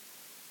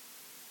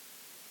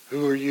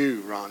 who are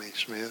you, Ronnie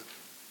Smith?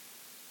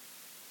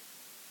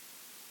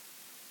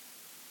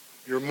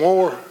 You're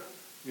more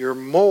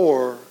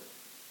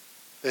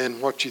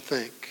than what you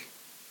think.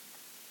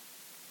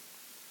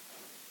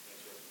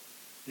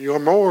 You're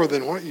more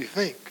than what you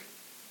think.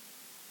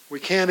 We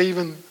can't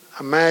even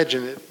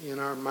imagine it in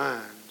our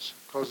minds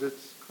because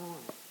it's carnal.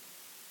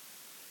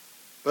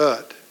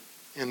 But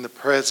in the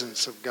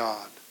presence of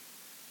God,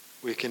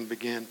 we can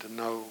begin to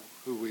know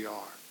who we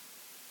are.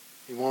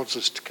 He wants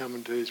us to come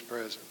into his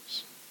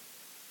presence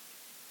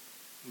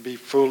and be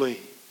fully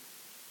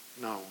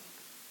known,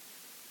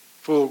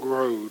 full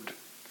growed.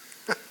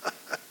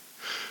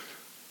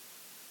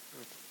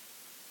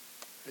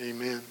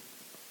 Amen.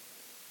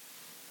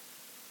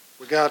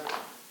 We got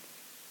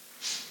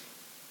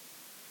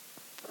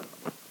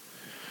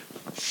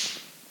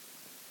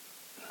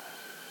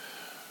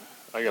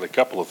I got a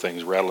couple of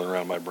things rattling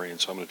around my brain,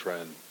 so I'm going to try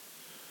and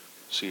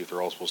see if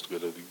they're all supposed to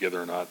go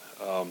together or not.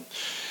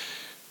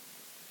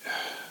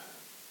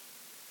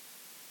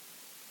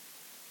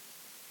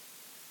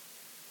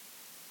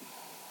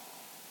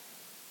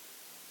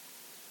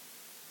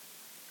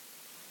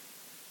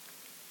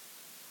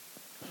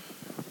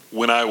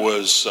 When I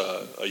was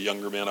a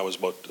younger man, I was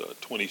about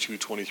 22,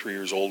 23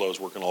 years old. I was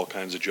working all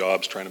kinds of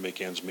jobs, trying to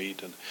make ends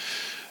meet.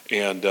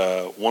 And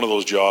one of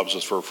those jobs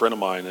was for a friend of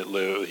mine.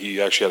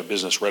 He actually had a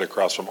business right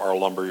across from our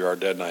lumberyard.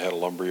 Dad and I had a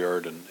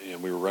lumberyard,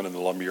 and we were running the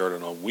lumberyard.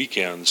 And on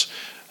weekends,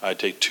 I'd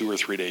take 2 or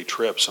 3 day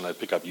trips, and I'd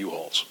pick up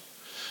U-Hauls.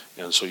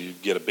 And so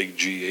you'd get a big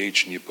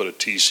GH, and you'd put a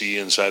TC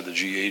inside the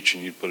GH,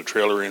 and you'd put a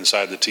trailer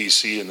inside the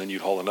TC, and then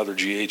you'd haul another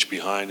GH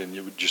behind, and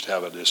you would just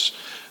have this.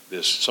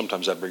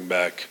 Sometimes I'd bring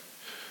back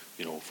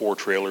 4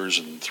 trailers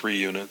and 3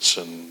 units,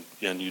 and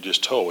you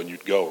just tow and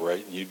you'd go,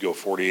 right? And you'd go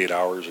 48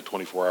 hours or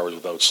 24 hours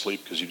without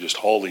sleep because you just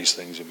haul these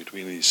things in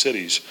between these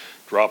cities,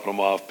 dropping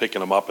them off, picking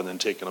them up, and then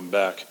taking them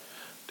back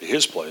to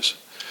his place.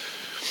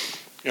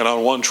 And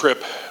on one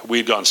trip,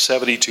 we'd gone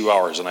 72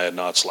 hours and I had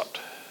not slept.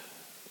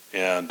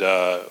 And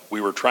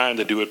we were trying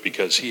to do it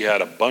because he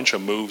had a bunch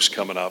of moves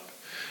coming up,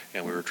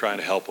 and we were trying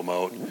to help him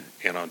out.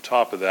 And on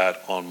top of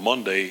that, on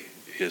Monday,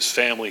 his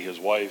family, his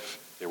wife,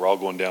 they were all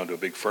going down to a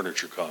big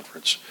furniture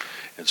conference.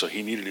 And so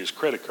he needed his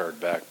credit card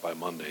back by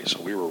Monday.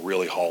 So we were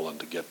really hauling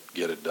to get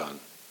it done.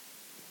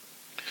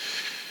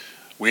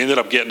 We ended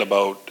up getting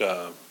about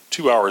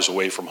 2 hours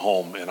away from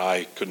home, and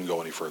I couldn't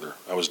go any further.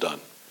 I was done.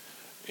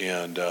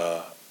 And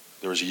there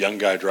was a young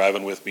guy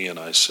driving with me, and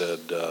I said,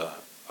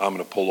 I'm going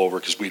to pull over,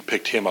 because we'd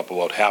picked him up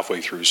about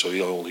halfway through, so he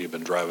only had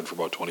been driving for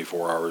about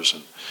 24 hours.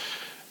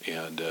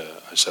 And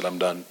I said, I'm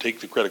done. Take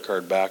the credit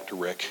card back to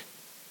Rick.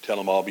 Tell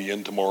him I'll be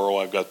in tomorrow.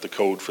 I've got the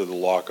code for the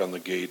lock on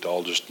the gate.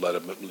 I'll just let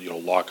him,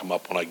 lock him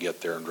up when I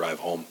get there and drive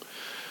home.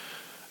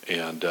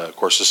 And of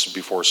course, this is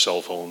before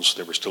cell phones.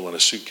 They were still in a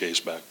suitcase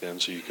back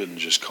then, so you couldn't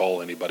just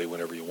call anybody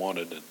whenever you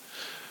wanted.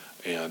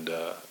 And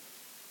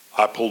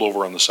I pulled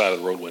over on the side of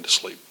the road, went to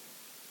sleep.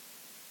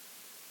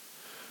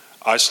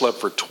 I slept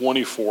for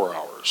 24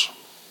 hours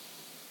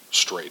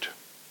straight.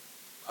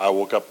 I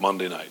woke up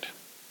Monday night,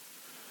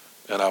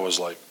 and I was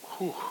like,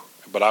 whew,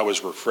 but I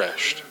was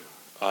refreshed.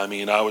 I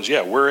mean,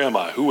 where am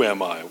I? Who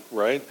am I,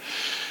 right?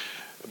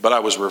 But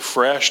I was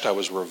refreshed. I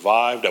was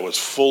revived. I was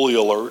fully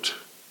alert,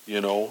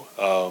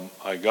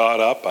 I got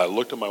up. I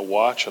looked at my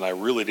watch, and I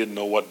really didn't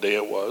know what day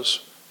it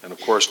was. And,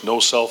 of course, no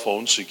cell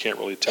phones, so you can't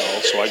really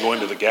tell. So I go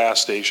into the gas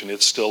station.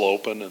 It's still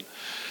open. And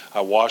I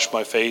wash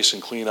my face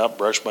and clean up,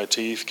 brush my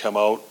teeth, come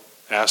out,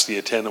 ask the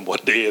attendant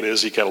what day it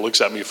is. He kind of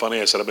looks at me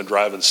funny. I said, I've been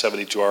driving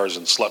 72 hours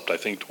and slept, I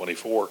think,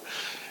 24.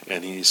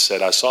 And he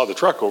said, I saw the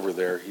truck over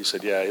there. He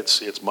said, yeah,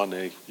 it's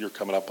Monday. You're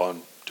coming up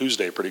on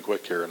Tuesday pretty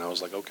quick here. And I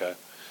was like, okay.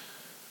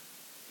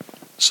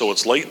 So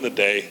it's late in the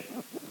day.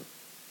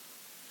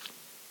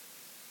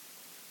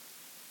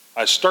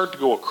 I start to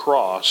go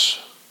across.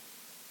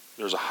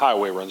 There's a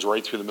highway runs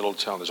right through the middle of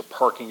town. There's a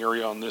parking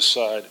area on this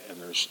side,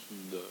 and there's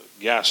the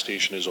gas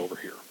station is over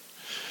here.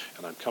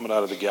 And I'm coming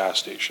out of the gas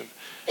station.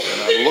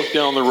 And I look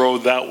down the road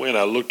that way, and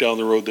I look down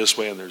the road this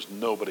way, and there's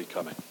nobody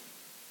coming.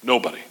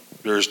 Nobody.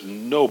 There's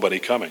nobody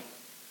coming.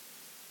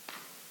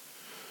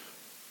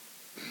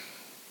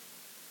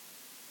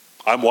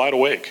 I'm wide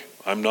awake.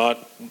 I'm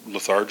not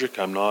lethargic.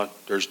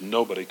 There's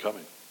nobody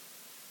coming.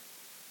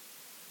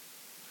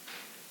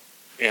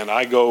 And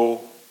I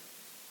go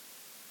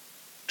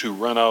to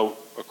run out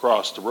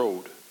across the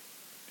road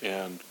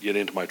and get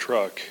into my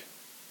truck.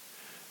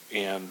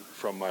 And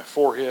from my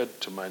forehead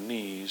to my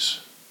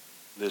knees,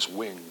 this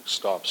wing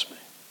stops me.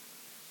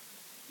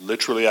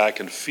 Literally, I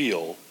can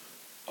feel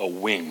a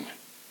wing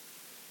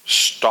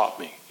stopped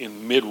me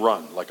in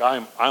mid-run. Like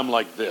I'm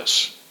like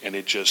this, and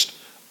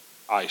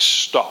I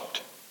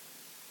stopped.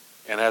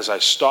 And as I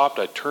stopped,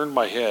 I turned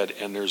my head,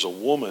 and there's a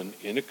woman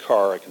in a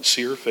car. I can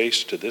see her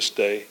face to this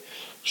day.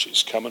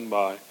 She's coming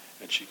by,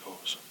 and she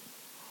goes,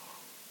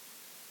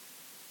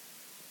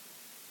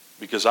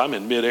 because I'm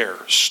in midair,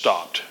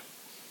 stopped.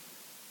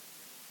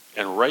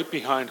 And right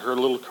behind her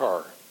little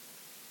car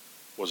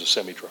was a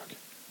semi-truck.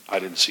 I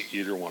didn't see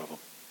either one of them.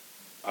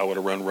 I would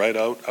have run right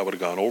out. I would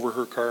have gone over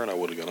her car, and I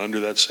would have gone under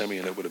that semi,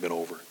 and it would have been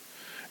over.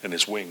 And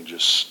this wing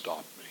just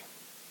stopped me.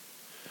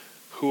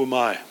 Who am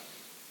I?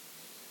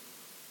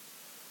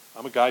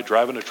 I'm a guy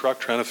driving a truck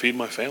trying to feed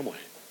my family.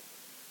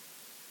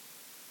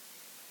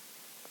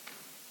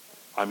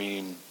 I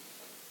mean,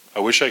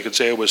 I wish I could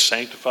say I was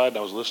sanctified and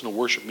I was listening to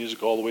worship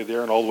music all the way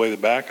there and all the way to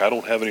the back. I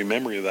don't have any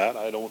memory of that.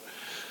 I don't,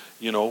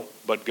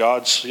 but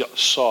God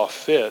saw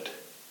fit.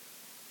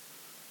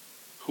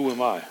 Who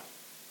am I?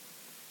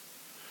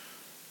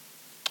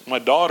 My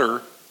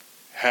daughter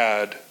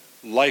had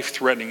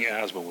life-threatening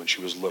asthma when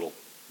she was little,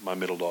 my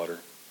middle daughter.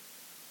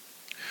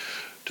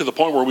 To the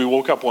point where we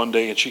woke up one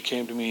day and she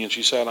came to me and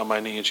she sat on my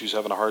knee and she was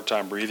having a hard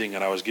time breathing,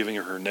 and I was giving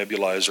her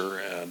nebulizer,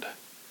 and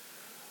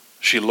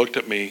she looked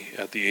at me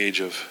at the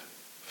age of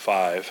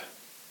 5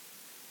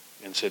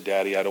 and said,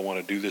 "Daddy, I don't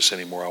want to do this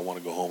anymore. I want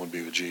to go home and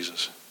be with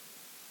Jesus."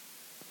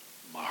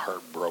 My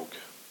heart broke.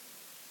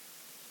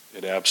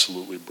 It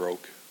absolutely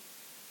broke.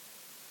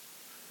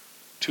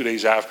 2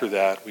 days after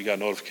that, we got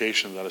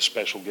notification that a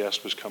special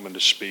guest was coming to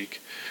speak.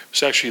 It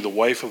was actually the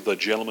wife of the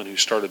gentleman who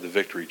started the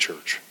Victory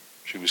Church.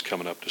 She was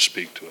coming up to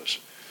speak to us.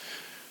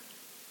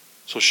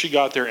 So she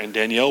got there, and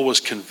Danielle was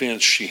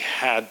convinced she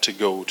had to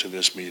go to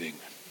this meeting.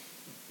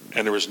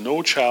 And there was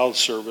no child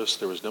service,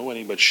 there was no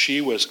anything, but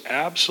she was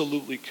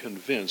absolutely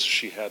convinced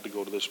she had to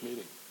go to this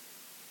meeting.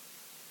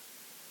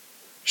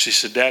 She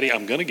said, "Daddy,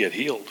 I'm going to get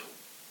healed."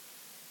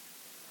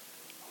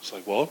 I was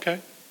like, "Well,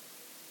 okay."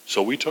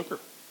 So we took her.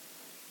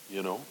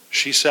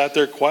 She sat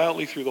there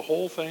quietly through the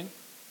whole thing.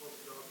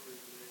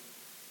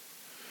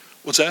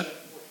 What's that?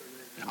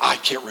 I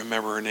can't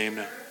remember her name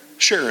now.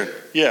 Sharon.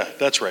 Yeah,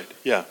 that's right.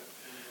 Yeah.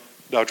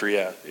 Doctor,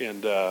 yeah.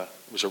 And it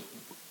was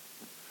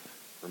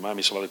remind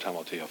me some other time,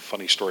 I'll tell you a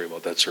funny story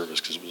about that service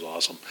because it was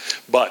awesome.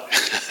 But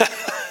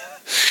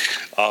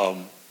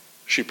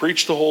she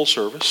preached the whole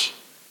service,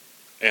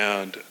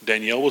 and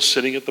Danielle was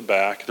sitting at the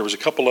back. There was a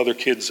couple other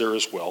kids there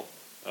as well,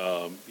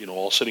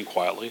 all sitting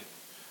quietly.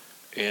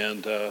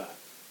 And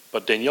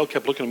but Danielle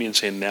kept looking at me and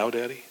saying, "Now,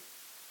 Daddy?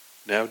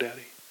 Now,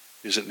 Daddy?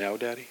 Is it now,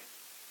 Daddy?"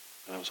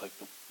 And I was like,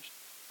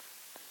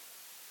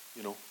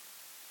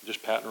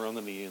 just patting her on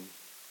the knee.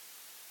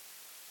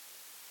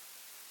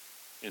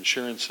 And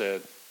Sharon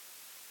said,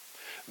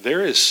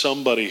 "There is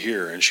somebody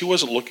here," and she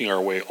wasn't looking our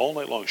way all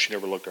night long. She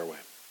never looked our way.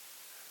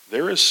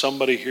 "There is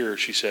somebody here,"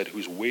 she said,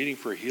 "who's waiting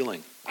for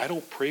healing. I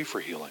don't pray for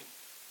healing.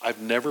 I've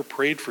never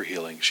prayed for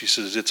healing." She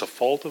says, "It's a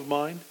fault of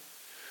mine,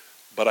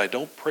 but I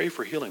don't pray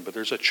for healing. But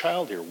there's a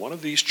child here. One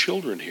of these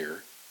children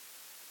here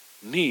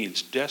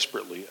needs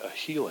desperately a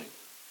healing."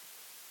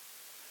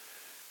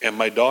 And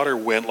my daughter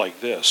went like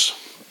this.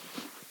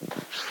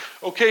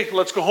 "Okay,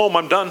 let's go home.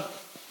 I'm done."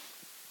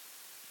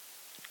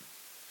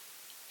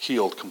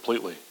 Healed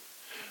completely.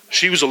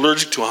 She was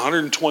allergic to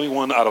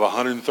 121 out of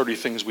 130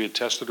 things we had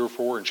tested her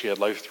for, and she had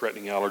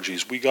life-threatening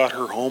allergies. We got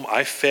her home.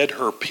 I fed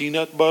her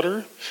peanut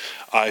butter.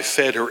 I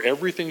fed her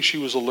everything she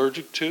was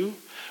allergic to.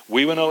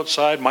 We went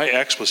outside. My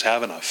ex was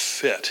having a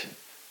fit.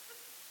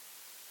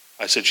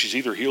 I said, "She's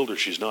either healed or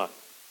she's not."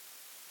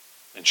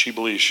 And she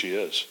believes she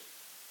is.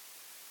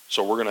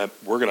 So we're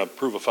gonna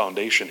prove a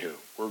foundation here.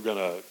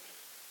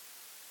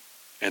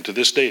 And to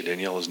this day,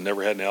 Danielle has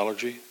never had an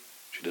allergy.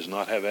 She does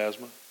not have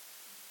asthma.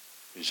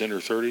 She's in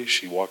her 30s.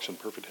 She walks in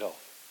perfect health.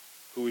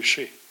 Who is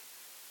she?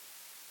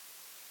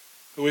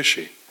 Who is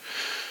she?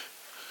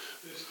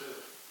 Just a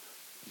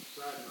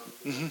side note.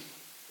 Mm-hmm.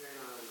 Karen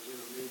and I was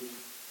in a meeting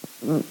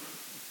where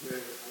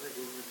I think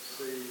we went to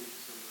see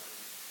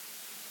somebody.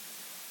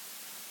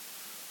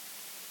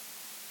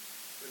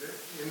 But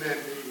in that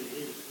meeting,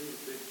 he's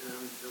a big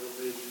time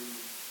television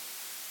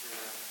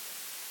guy.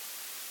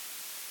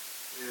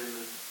 And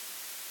the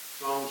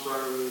song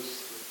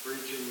service, the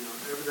preaching,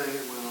 everything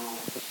that went on.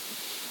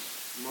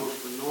 The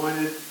most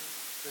anointed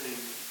thing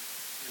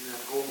in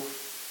that whole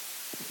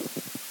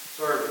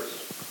service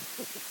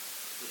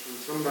was when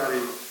somebody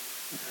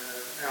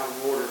out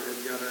of order had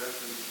got up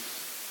and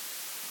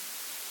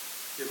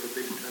give a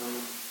big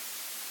tongue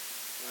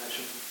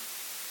lashing.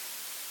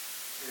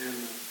 And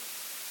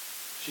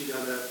she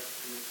got up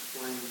and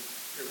explained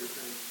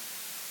everything,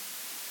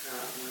 how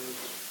it was.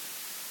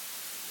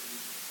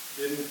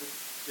 And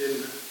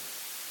didn't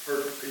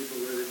hurt the people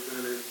that had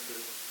done it,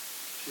 but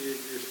she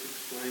had just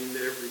explained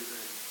everything.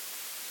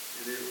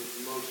 And it was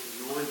the most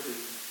anointed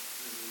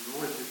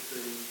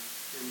thing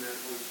in that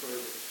whole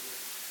service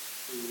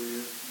we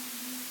went.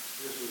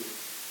 This was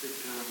big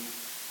time.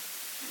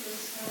 She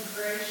was so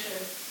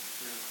gracious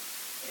Yeah.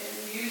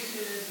 and used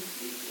it as a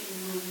teaching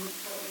moment.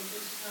 What we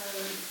just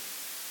heard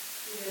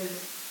is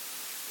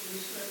the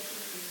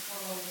scripture is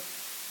called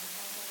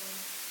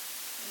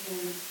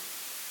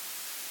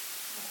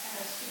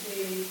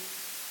be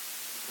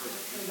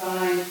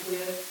combined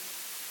with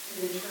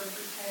an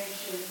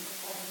interpretation of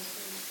what has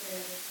been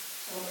said,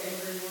 so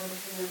everyone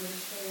can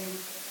understand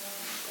what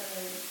God is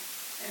saying.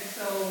 And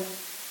so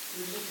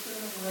we're just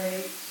going to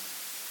wait.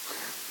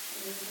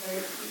 And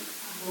wait.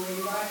 I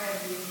believe I have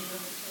the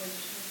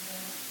interpretation of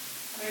that.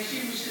 I mean, she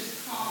was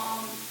just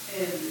calm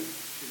and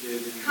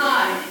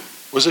kind.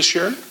 Was this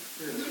Sharon?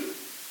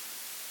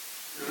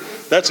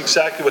 That's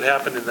exactly what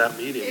happened in that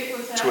meeting It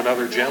was to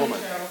another after gentleman.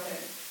 Billy Joe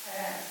had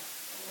passed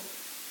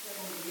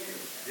several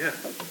years after Yeah.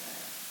 he passed.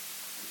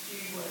 She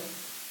was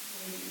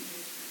leading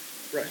this.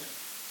 Right.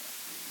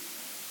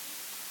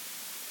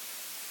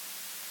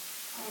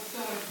 I was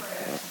so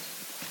impressed.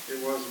 It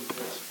was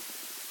impressive.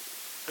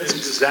 That's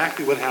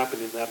exactly what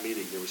happened in that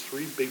meeting. There was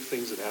three big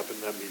things that happened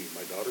in that meeting.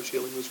 My daughter's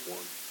healing was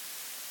one.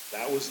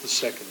 That was the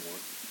second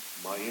one.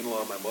 My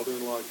in-law, my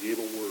mother-in-law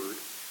gave a word,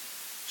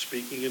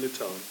 speaking in a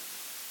tongue.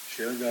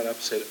 Sharon got up,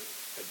 said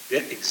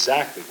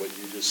exactly what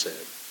you just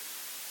said.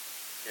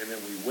 And then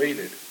we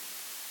waited,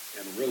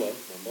 and Rilla,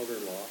 my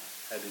mother-in-law,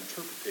 had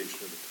interpretation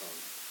of the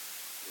tongue.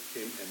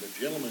 And the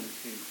gentleman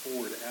came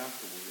forward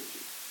afterwards.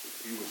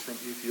 He was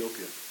from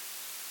Ethiopia.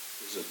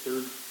 It was the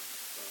third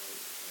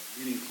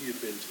meeting he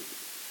had been to.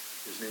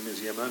 His name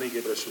is Yamani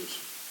Gebresus,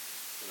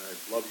 and I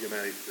love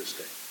Yamani to this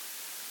day.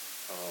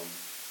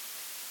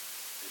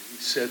 And he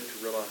said to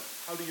Rilla,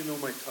 "How do you know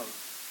my tongue?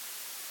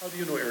 How do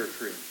you know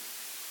Eritrean?"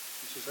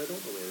 He says, "I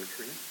don't know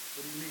Eritrean."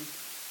 "What do you mean?"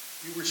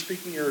 "You were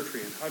speaking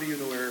Eritrean. How do you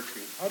know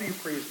Eritrean? How do you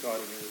praise God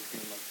in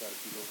Eritrean like that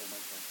if you don't know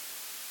my tongue?"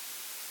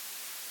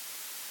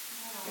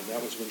 And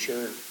that was when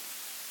Sharon.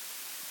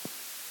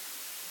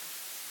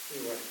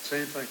 Anyway,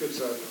 Same thing. good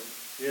side.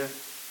 Yeah.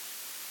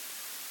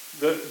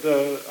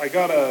 I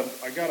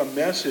got a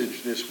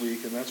message this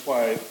week, and that's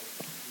why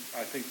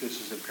I think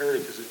this is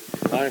imperative, because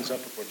it lines up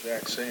with what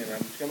Jack's saying.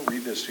 I'm going to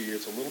read this to you.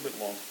 It's a little bit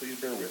long. Please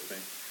bear with me.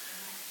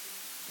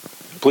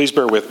 Please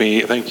bear with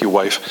me. Thank you,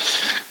 wife.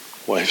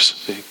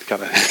 Wives. They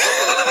gotta.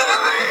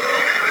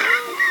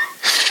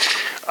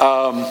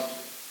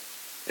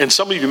 And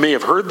some of you may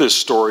have heard this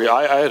story.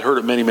 I had heard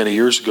it many, many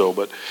years ago,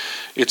 but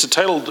it's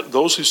entitled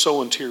 "Those Who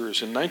Sow in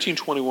Tears." In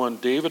 1921,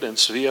 David and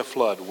Svea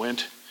Flood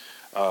went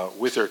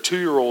with their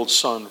 2-year-old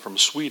son from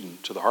Sweden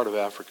to the heart of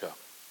Africa,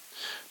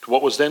 to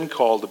what was then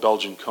called the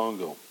Belgian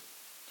Congo.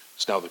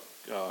 It's now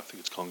I think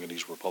it's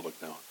Congolese Republic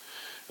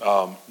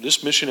now.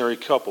 This missionary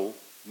couple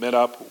met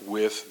up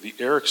with the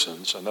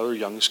Ericsons, another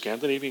young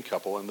Scandinavian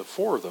couple, and the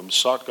four of them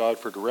sought God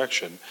for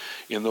direction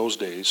in those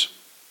days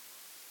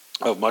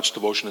of much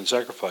devotion and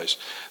sacrifice.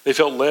 They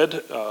felt led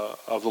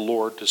of the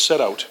Lord to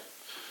set out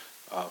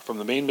from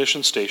the main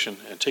mission station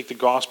and take the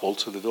gospel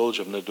to the village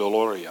of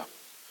Ndoloria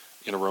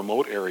in a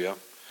remote area.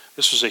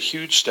 This was a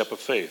huge step of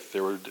faith. They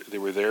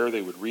were there.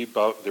 They were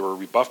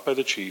rebuffed by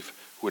the chief,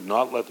 who would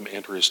not let them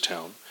enter his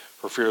town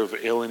for fear of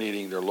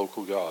alienating their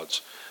local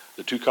gods.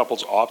 The two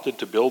couples opted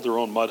to build their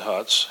own mud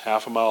huts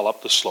half a mile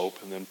up the slope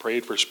and then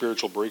prayed for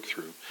spiritual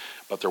breakthrough,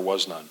 but there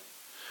was none.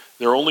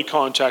 Their only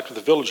contact with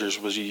the villagers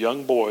was a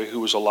young boy who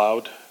was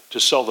allowed to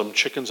sell them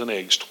chickens and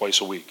eggs twice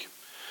a week.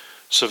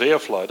 Svea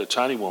Flood, a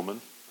tiny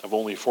woman of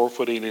only 4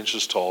 foot 8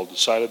 inches tall,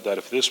 decided that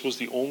if this was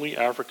the only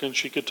African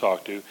she could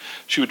talk to,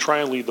 she would try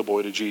and lead the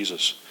boy to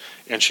Jesus.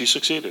 And she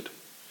succeeded.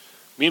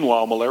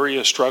 Meanwhile,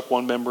 malaria struck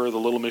one member of the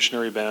little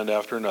missionary band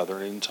after another,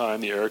 and in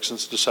time the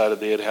Ericsons decided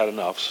they had had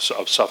enough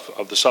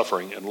of the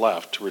suffering and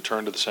left to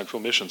return to the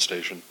central mission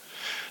station.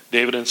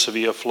 David and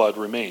Svea Flood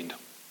remained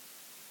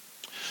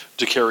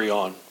to carry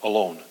on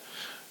alone.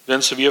 Then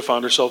Svea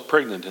found herself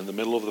pregnant in the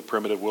middle of the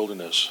primitive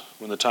wilderness.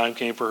 When the time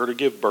came for her to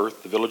give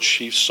birth, the village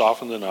chief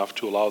softened enough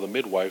to allow the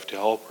midwife to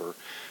help her.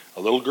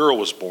 A little girl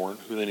was born,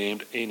 who they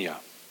named Anya.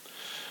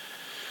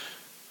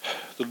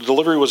 The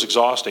delivery was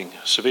exhausting.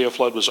 Svea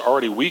Flood was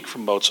already weak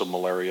from bouts of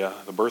malaria.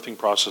 The birthing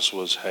process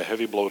was a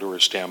heavy blow to her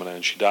stamina,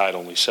 and she died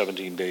only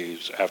 17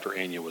 days after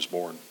Anya was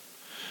born.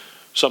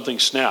 Something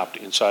snapped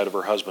inside of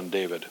her husband,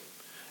 David,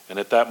 and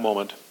at that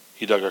moment,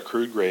 he dug a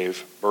crude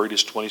grave, buried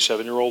his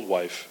 27-year-old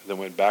wife, then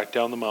went back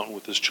down the mountain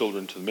with his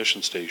children to the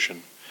mission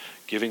station,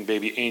 giving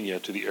baby Anya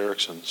to the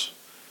Ericsons.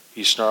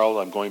 He snarled,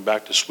 "I'm going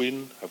back to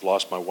Sweden. I've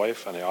lost my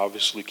wife, and I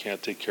obviously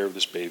can't take care of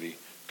this baby.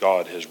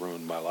 God has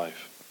ruined my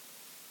life."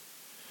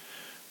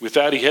 With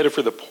that, he headed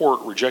for the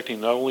port,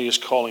 rejecting not only his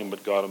calling,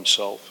 but God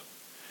himself.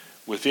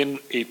 Within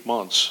 8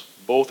 months,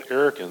 both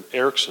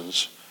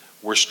Ericsons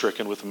were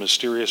stricken with a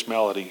mysterious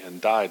malady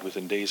and died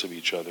within days of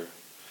each other.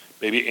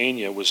 Baby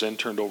Anya was then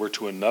turned over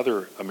to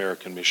another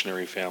American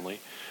missionary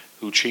family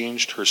who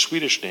changed her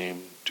Swedish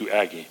name to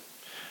Aggie.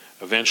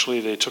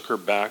 Eventually, they took her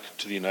back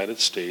to the United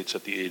States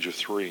at the age of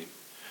 3.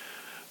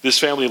 This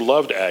family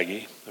loved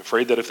Aggie,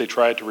 afraid that if they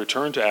tried to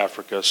return to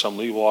Africa, some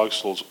legal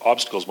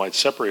obstacles might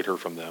separate her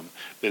from them.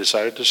 They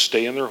decided to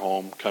stay in their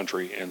home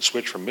country and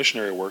switch from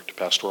missionary work to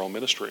pastoral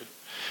ministry.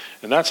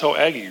 And that's how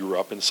Aggie grew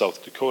up in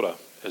South Dakota.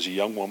 As a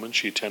young woman,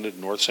 she attended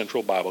North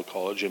Central Bible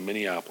College in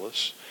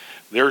Minneapolis.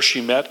 There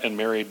she met and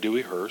married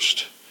Dewey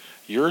Hurst.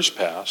 Years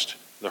passed.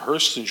 The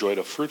Hursts enjoyed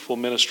a fruitful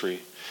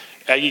ministry.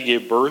 Aggie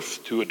gave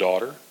birth to a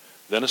daughter,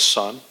 then a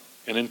son,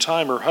 and in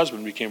time her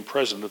husband became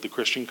president of the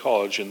Christian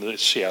college in the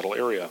Seattle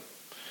area.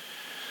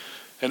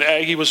 And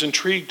Aggie was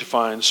intrigued to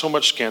find so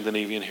much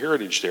Scandinavian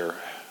heritage there.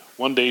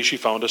 One day she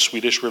found a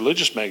Swedish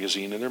religious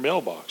magazine in her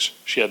mailbox.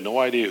 She had no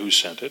idea who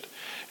sent it,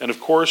 and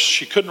of course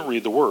she couldn't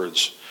read the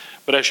words.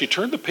 But as she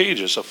turned the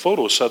pages, a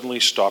photo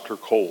suddenly stopped her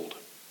cold.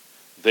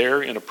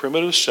 There, in a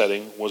primitive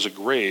setting, was a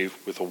grave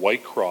with a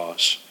white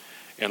cross,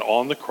 and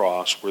on the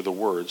cross were the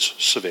words,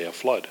 Svea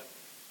Flood.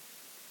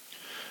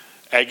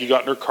 Aggie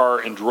got in her car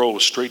and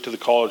drove straight to the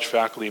college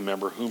faculty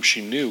member whom she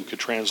knew could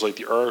translate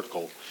the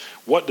article.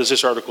 "What does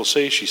this article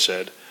say?" she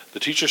said. The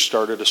teacher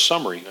started a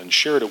summary and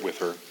shared it with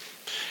her.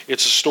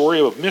 "It's a story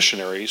of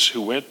missionaries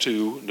who went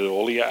to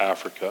Nadolia,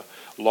 Africa,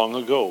 long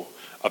ago.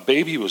 A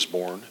baby was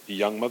born, the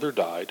young mother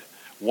died.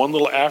 One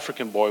little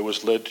African boy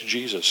was led to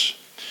Jesus.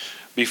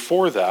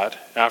 Before that,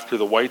 after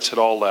the whites had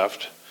all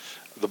left,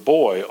 the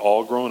boy,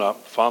 all grown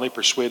up, finally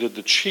persuaded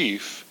the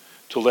chief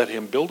to let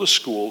him build a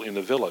school in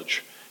the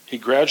village. He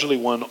gradually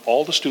won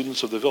all the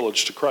students of the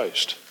village to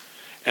Christ,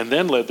 and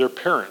then led their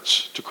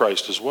parents to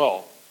Christ as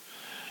well.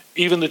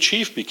 Even the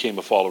chief became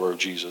a follower of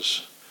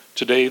Jesus.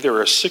 Today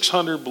there are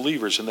 600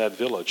 believers in that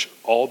village,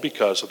 all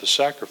because of the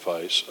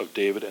sacrifice of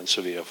David and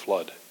Svea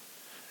Flood."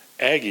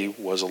 Aggie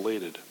was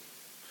elated.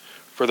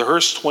 For the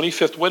Hearst's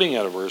 25th wedding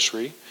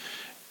anniversary,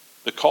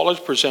 the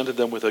college presented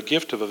them with a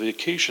gift of a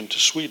vacation to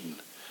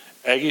Sweden.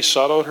 Aggie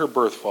sought out her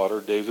birth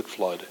father, David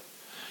Flood,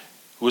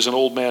 who was an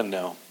old man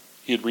now.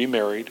 He had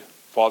remarried,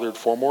 fathered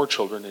 4 more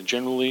children, and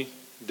generally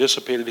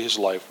dissipated his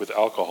life with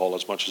alcohol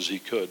as much as he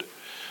could.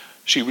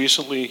 He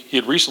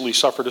had recently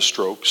suffered a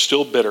stroke.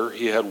 Still bitter,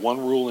 he had one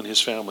rule in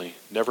his family: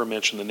 never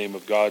mention the name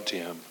of God to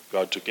him.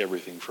 God took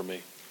everything from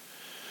me.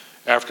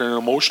 After an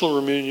emotional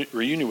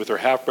reunion with her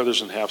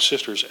half-brothers and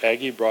half-sisters,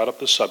 Aggie brought up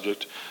the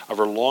subject of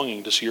her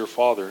longing to see her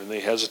father, and they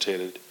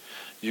hesitated.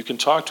 "You can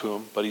talk to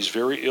him, but he's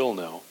very ill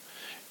now,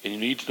 and you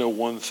need to know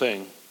one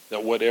thing,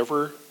 that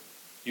whatever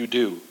you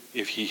do,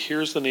 if he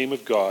hears the name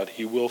of God,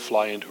 he will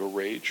fly into a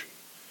rage."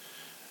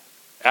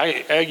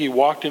 Aggie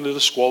walked into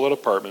the squalid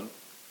apartment,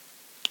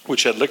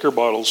 which had liquor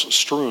bottles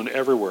strewn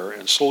everywhere,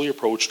 and slowly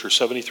approached her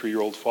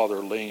 73-year-old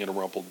father laying in a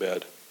rumpled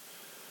bed.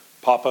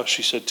 "Papa,"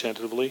 she said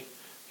tentatively.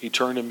 He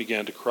turned and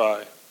began to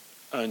cry.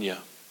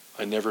 "Anya,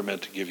 I never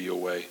meant to give you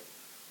away."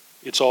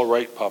 "It's all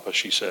right, Papa,"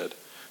 she said,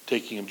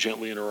 taking him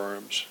gently in her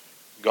arms.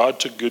 "God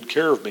took good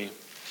care of me."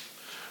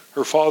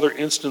 Her father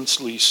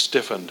instantly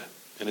stiffened,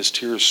 and his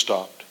tears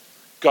stopped.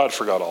 "God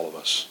forgot all of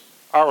us.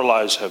 Our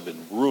lives have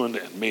been ruined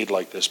and made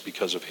like this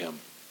because of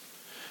him."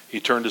 He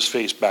turned his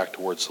face back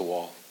towards the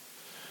wall.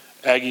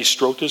 Aggie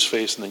stroked his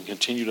face and then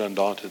continued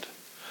undaunted.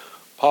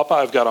 "Papa,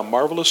 I've got a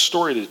marvelous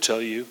story to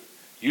tell you.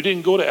 You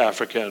didn't go to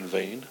Africa in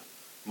vain.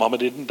 Mama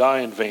didn't die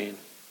in vain.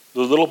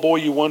 The little boy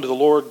you won to the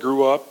Lord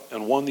grew up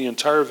and won the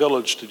entire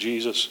village to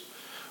Jesus.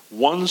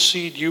 One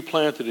seed you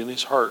planted in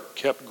his heart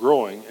kept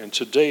growing, and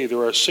today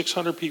there are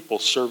 600 people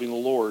serving the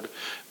Lord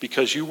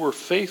because you were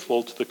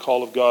faithful to the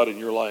call of God in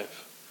your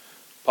life.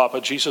 Papa,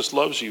 Jesus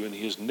loves you, and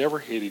he has never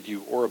hated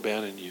you or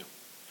abandoned you."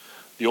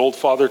 The old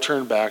father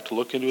turned back to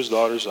look into his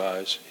daughter's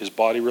eyes. His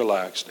body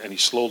relaxed, and he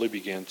slowly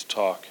began to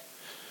talk.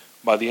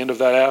 By the end of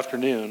that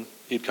afternoon,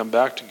 he had come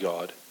back to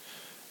God,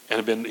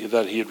 and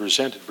that he had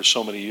resented for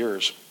so many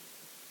years.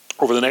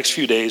 Over the next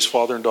few days,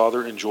 father and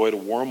daughter enjoyed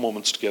warm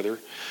moments together,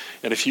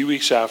 and a few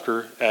weeks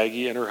after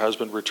Aggie and her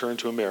husband returned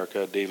to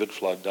America, David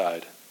Flood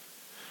died.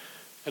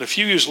 And a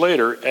few years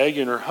later,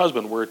 Aggie and her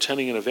husband were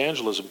attending an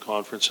evangelism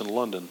conference in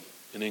London,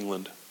 in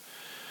England,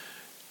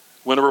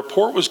 when a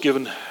report was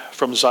given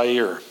from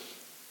Zaire,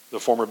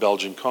 the former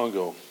Belgian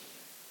Congo.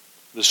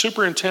 The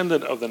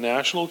superintendent of the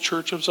National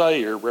Church of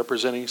Zaire,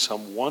 representing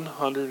some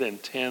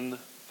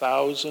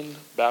 110,000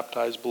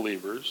 baptized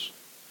believers,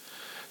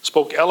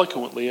 spoke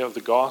eloquently of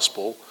the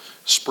gospel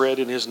spread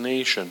in his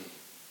nation.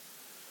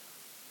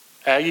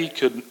 Aggie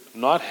could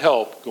not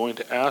help going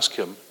to ask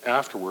him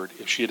afterward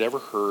if he had ever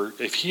heard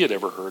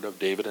of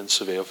David and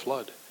Svea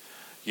Flood.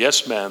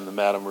 "Yes, ma'am," the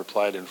madam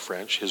replied in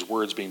French, his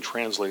words being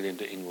translated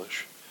into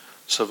English.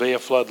 "Svea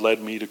Flood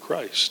led me to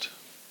Christ.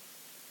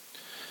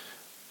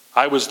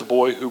 I was the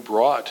boy who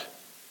brought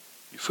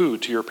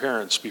food to your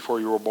parents before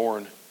you were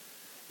born.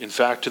 In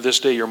fact, to this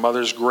day, your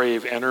mother's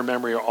grave and her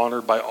memory are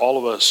honored by all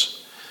of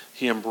us."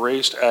 He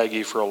embraced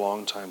Aggie for a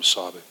long time,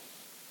 sobbing.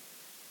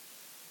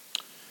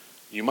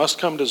 "You must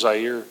come to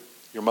Zaire.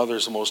 Your mother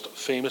is the most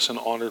famous and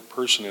honored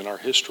person in our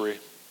history."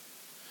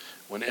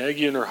 When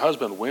Aggie and her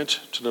husband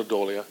went to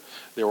Nadolia,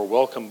 they were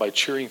welcomed by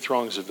cheering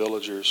throngs of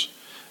villagers.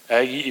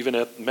 Aggie even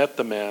met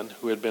the man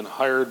who had been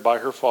hired by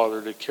her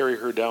father to carry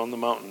her down the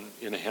mountain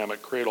in a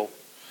hammock cradle.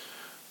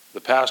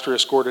 The pastor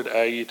escorted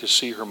Aggie to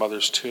see her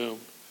mother's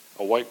tomb,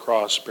 a white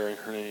cross bearing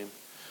her name.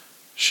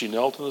 She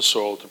knelt in the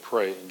soil to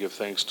pray and give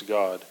thanks to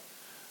God.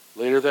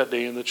 Later that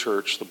day in the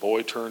church, the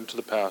boy turned to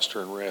the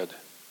pastor and read,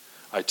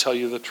 "I tell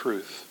you the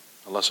truth,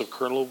 unless a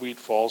kernel of wheat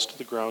falls to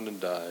the ground and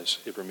dies,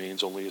 it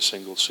remains only a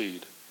single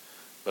seed.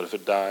 But if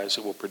it dies,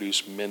 it will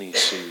produce many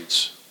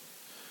seeds.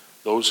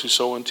 Those who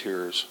sow in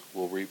tears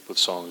will reap with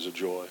songs of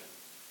joy."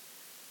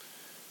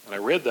 And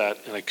I read that,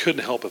 and I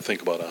couldn't help but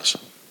think about us.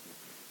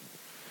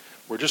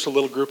 We're just a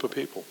little group of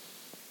people.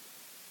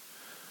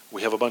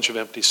 We have a bunch of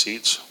empty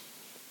seats,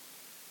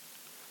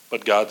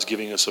 but God's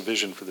giving us a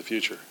vision for the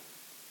future.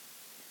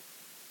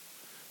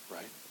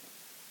 Right?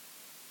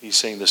 He's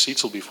saying the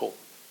seats will be full.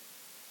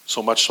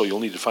 So much so you'll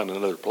need to find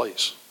another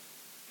place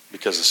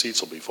because the seats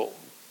will be full.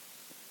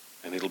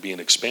 And it'll be an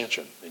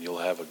expansion. And you'll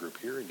have a group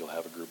here, and you'll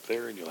have a group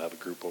there, and you'll have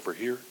a group over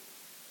here.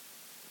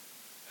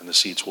 And the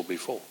seats will be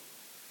full.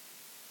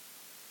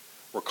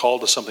 We're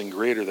called to something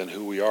greater than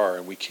who we are,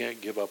 and we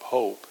can't give up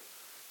hope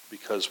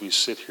because we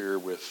sit here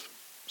with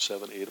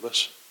 7, 8 of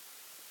us.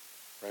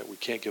 Right? We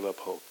can't give up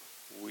hope.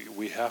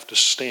 We have to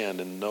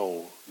stand and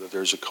know that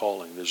there's a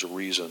calling, there's a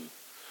reason,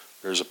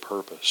 there's a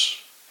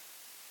purpose.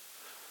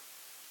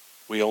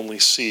 We only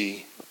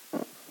see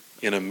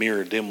in a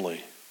mirror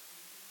dimly.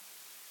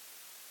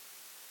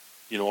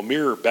 You know, a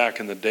mirror back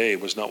in the day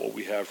was not what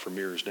we have for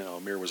mirrors now. A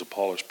mirror was a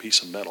polished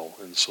piece of metal,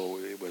 and so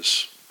it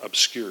was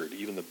obscured.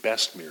 Even the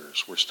best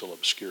mirrors were still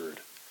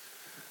obscured.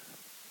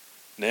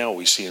 Now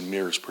we see in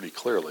mirrors pretty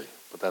clearly,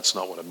 but that's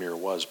not what a mirror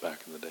was back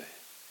in the day.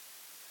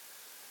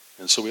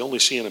 And so we only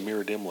see in a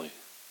mirror dimly.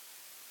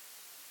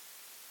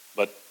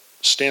 But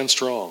stand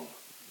strong.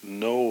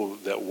 Know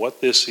that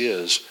what this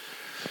is,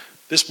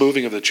 this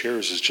moving of the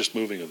chairs is just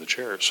moving of the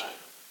chairs.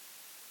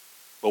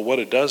 But what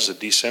it does, it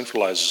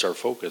decentralizes our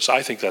focus.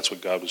 I think that's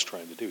what God was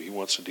trying to do. He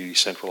wants to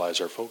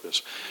decentralize our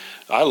focus.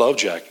 I love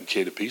Jack and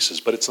Kay to pieces,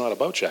 but it's not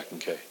about Jack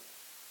and Kay.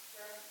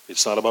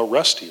 It's not about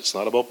Rusty. It's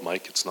not about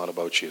Mike. It's not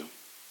about you.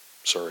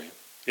 Sorry.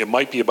 It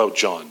might be about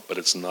John, but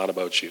it's not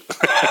about you.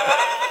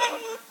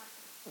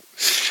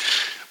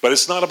 But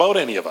it's not about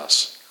any of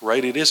us,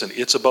 right? It isn't.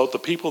 It's about the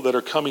people that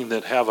are coming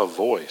that have a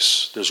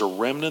voice. There's a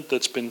remnant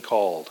that's been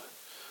called.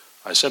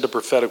 I sent a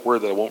prophetic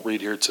word that I won't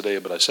read here today,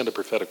 but I sent a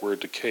prophetic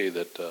word to Kay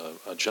that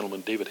a gentleman,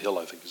 David Hill,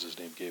 I think is his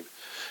name, gave.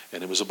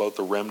 And it was about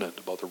the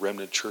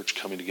remnant church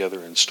coming together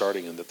and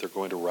starting, and that they're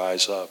going to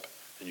rise up,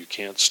 and you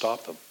can't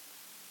stop them.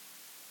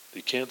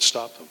 You can't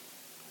stop them.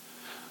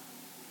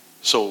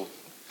 So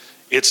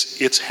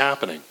it's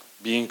happening.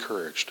 Be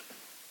encouraged.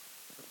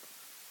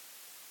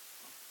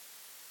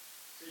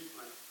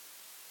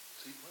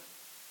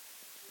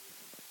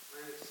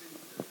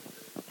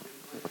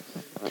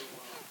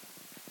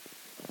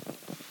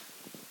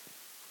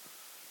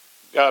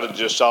 God is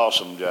just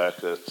awesome, Jack.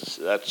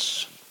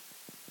 That's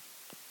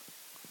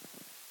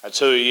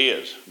who he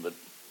is. But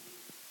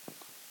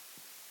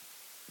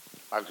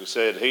like I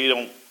said,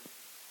 you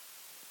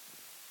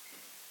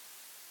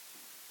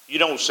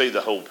don't see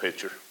the whole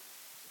picture.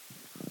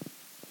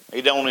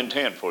 He don't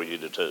intend for you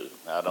to,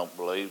 I don't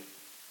believe.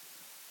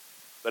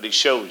 But he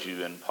shows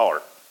you in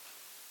part,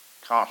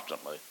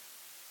 constantly,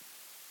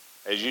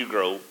 as you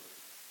grow,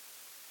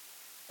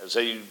 as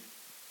he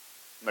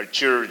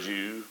matures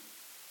you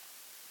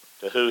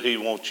to who he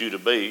wants you to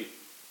be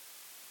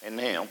in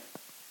him.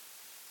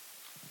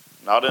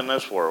 Not in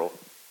this world.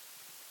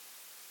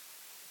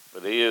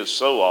 But he is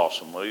so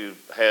awesome. We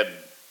had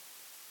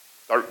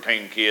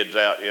 13 kids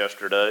out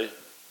yesterday.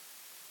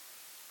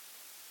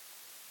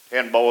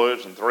 10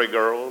 boys and 3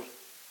 girls.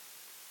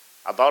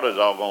 I thought it was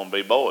all going to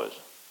be boys.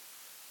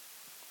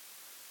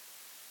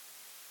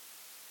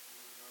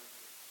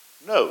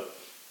 No.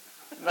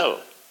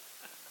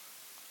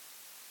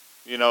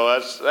 You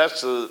know,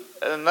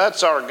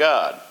 that's our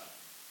God.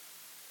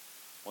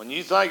 When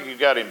you think you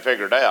got him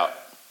figured out,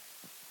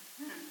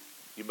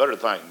 you better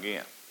think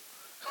again.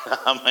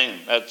 I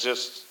mean,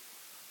 that's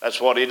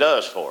what he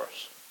does for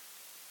us.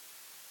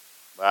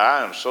 But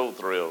I am so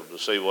thrilled to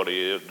see what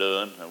he is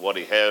doing and what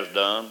he has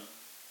done.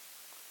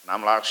 And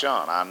I'm like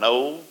Sean, I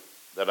know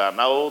that I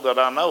know that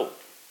I know.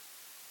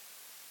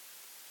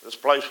 This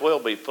place will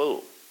be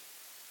full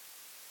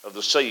of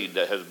the seed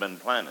that has been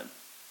planted.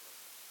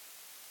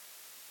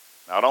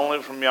 Not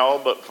only from y'all,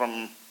 but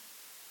from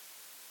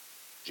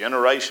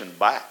generation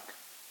back.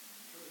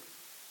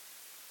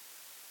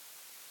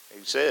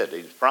 He said,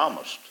 he's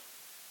promised,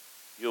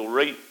 you'll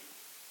reap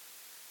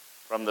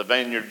from the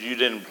vineyard you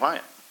didn't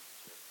plant.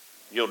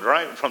 You'll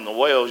drink from the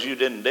wells you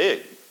didn't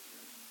dig.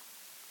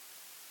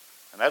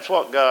 And that's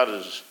what God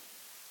has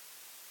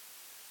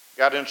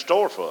got in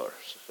store for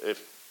us.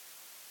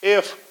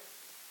 If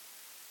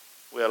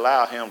we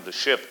allow him to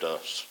shift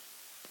us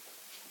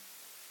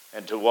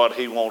into what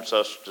he wants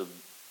us to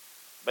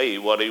be,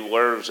 where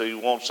he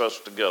wants us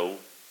to go.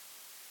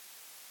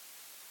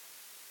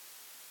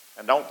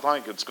 And don't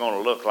think it's going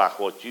to look like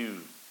what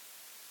you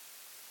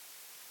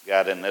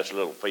got in this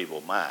little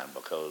feeble mind,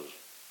 because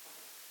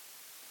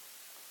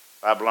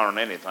if I've learned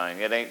anything,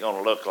 it ain't going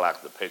to look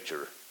like the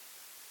picture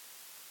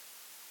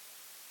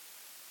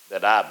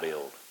that I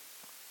build.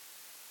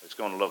 It's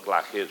going to look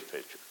like his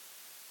picture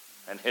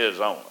and his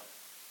only.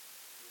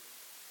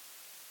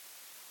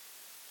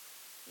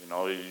 You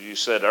know, you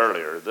said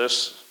earlier,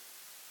 this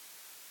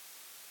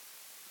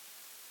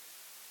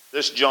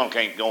junk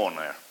ain't going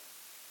there.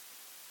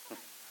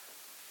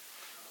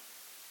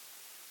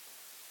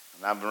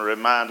 And I've been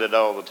reminded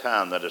all the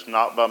time that it's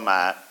not by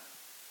might,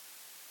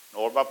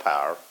 nor by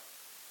power,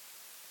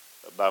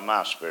 but by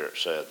my Spirit,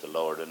 saith the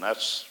Lord. And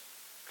that's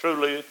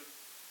truly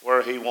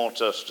where He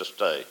wants us to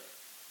stay,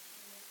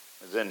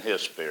 is in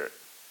His Spirit,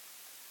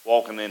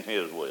 walking in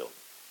His will.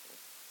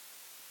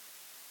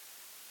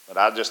 But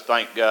I just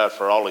thank God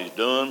for all He's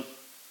doing.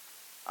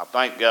 I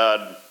thank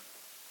God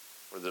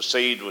for the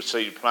seed was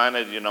seed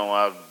planted. You know,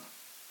 I was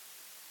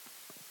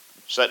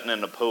sitting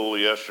in the pool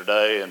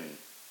yesterday and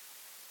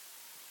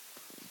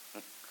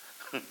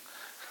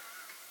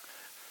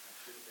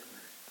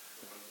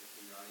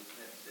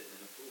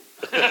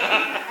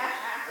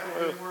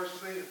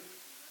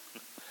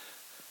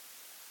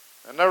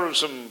and there was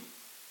some,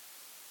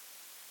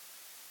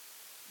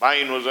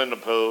 Bane was in the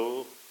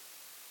pool,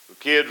 the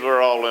kids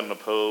were all in the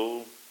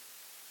pool,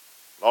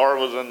 Laura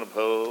was in the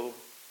pool.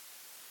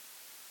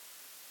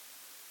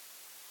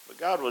 But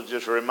God was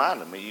just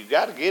reminding me, you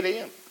got to get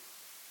in.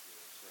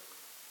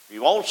 If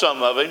you want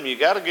some of Him, you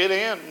got to get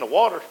in the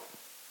water.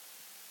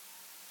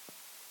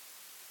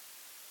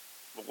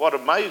 But what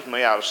amazed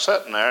me, I was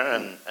sitting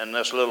there, and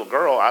this little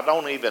girl, I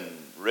don't even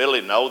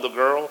really know the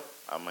girl.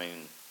 I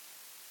mean,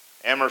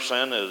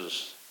 Emerson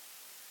is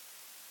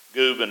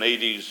Goob and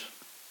Edie's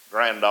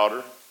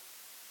granddaughter.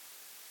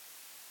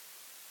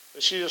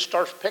 But she just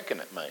starts picking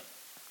at me.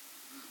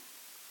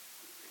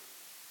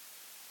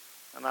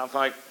 And I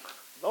think,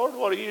 Lord,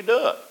 what are you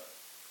doing?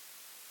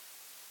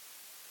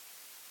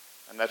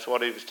 And that's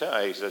what He was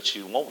telling me. He said,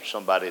 she wants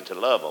somebody to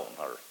love on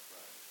her.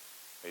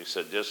 He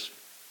said, just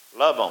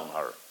love on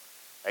her.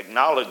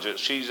 Acknowledge that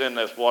she's in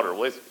this water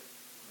with you.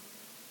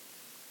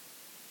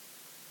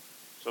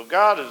 So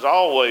God is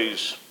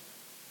always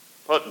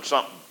putting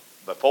something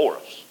before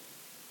us.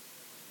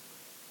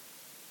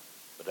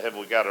 But have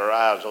we got our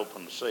eyes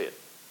open to see it?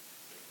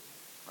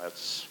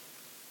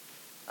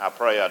 I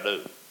pray I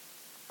do.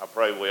 I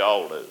pray we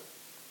all do.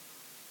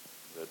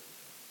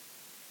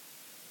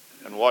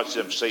 And watch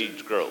them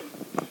seeds grow.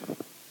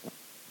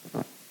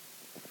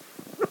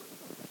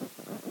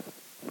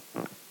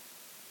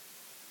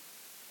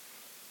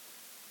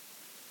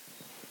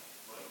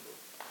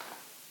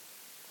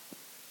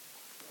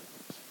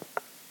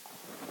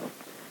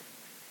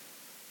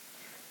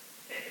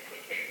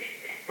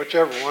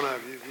 Whichever one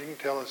of you, if you can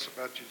tell us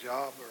about your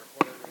job or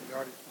whatever, you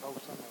already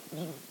told some of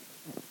us.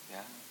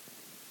 Yeah.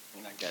 I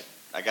mean,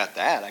 I got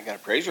that. I got a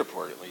praise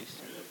report at least.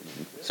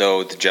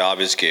 So the job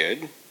is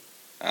good.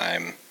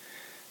 I'm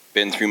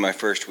been through my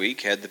first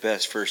week, had the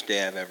best first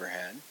day I've ever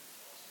had.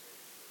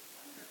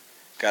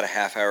 Got a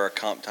half-hour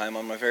comp time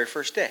on my very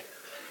first day.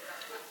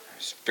 I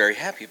was very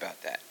happy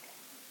about that.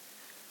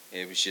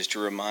 It was just a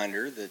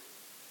reminder that.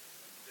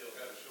 Still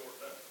got a short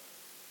day.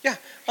 Yeah,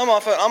 I'm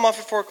off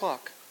at 4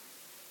 o'clock.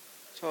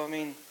 So I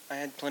mean, I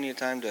had plenty of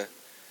time to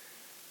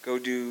go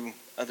do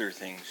other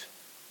things.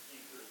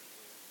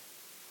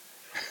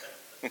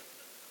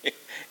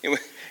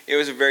 It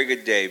was a very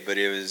good day, but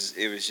it was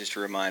just a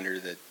reminder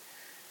that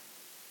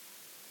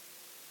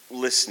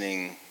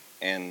listening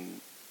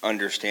and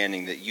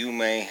understanding that you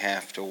may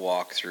have to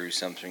walk through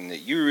something that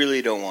you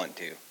really don't want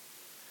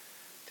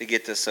to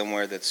get to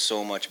somewhere that's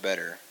so much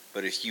better.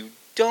 But if you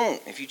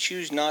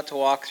choose not to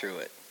walk through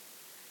it,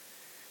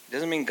 it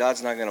doesn't mean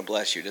God's not going to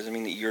bless you. It doesn't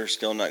mean that you're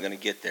still not going to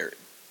get there.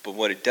 But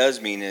what it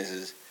does mean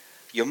is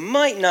you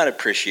might not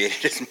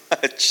appreciate it as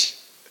much.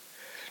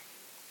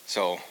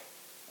 So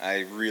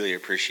I really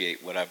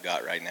appreciate what I've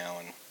got right now,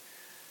 and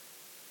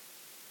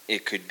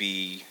it could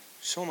be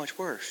so much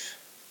worse.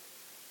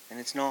 And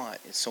it's not.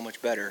 It's so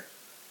much better.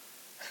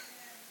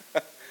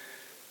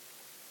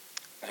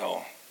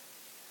 So,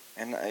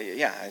 and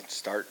I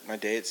start my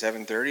day at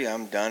 7:30.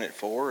 I'm done at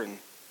 4, and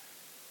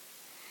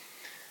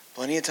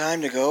plenty of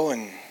time to go,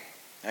 and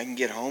I can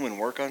get home and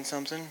work on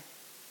something.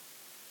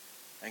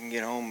 I can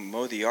get home,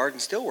 mow the yard,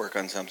 and still work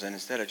on something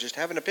instead of just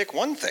having to pick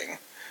one thing.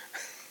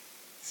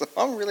 So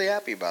I'm really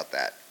happy about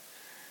that.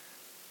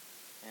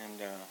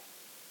 And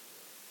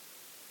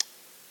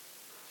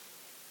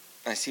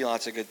I see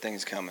lots of good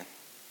things coming.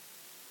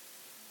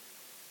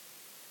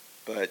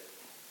 But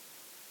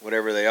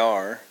whatever they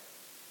are,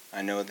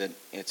 I know that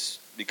it's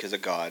because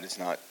of God. It's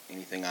not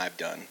anything I've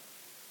done.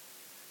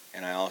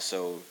 And I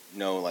also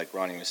know, like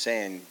Ronnie was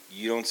saying,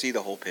 you don't see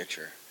the whole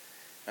picture.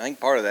 I think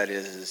part of that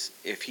is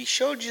if He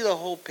showed you the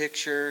whole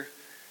picture,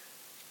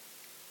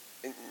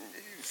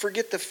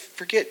 forget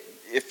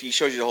if He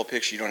shows you the whole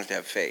picture, you don't have to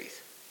have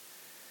faith.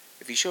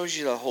 If He shows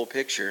you the whole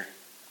picture,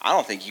 I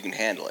don't think you can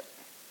handle it.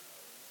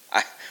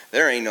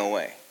 There ain't no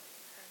way.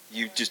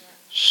 You just,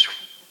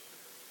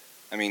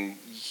 I mean,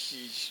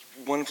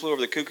 one flew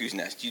over the cuckoo's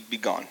nest, you'd be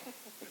gone.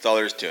 That's all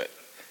there is to it.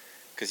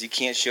 Because He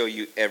can't show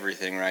you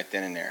everything right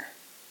then and there.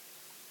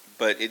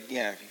 But if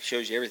He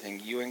shows you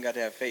everything, you ain't got to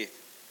have faith.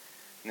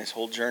 And this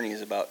whole journey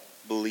is about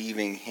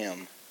believing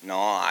Him,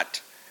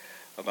 not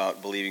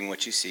about believing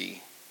what you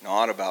see,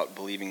 not about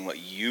believing what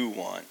you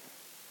want,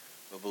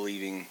 but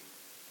believing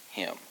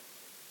Him.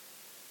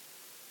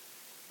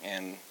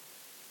 And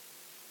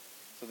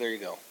so there you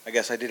go. I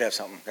guess I did have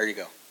something. There you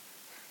go.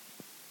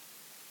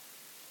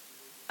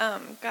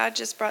 God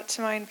just brought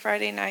to mind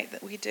Friday night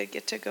that we did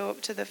get to go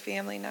up to the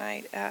family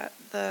night at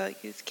the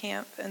youth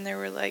camp, and there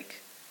were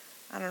like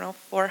I don't know,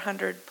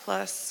 400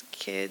 plus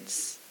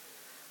kids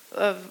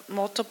of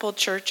multiple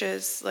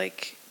churches.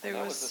 Like there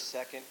That was the was,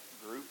 second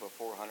group of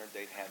 400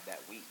 they'd had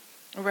that week.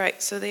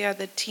 right. So they had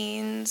the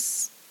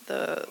teens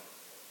the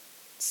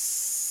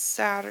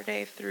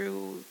Saturday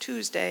through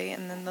Tuesday,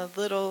 and then the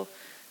little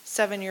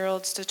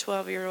 7-year-olds to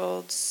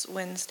 12-year-olds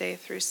Wednesday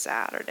through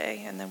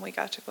Saturday, and then we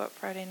got to go up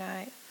Friday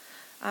night.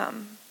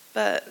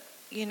 But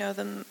you know,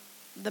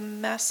 the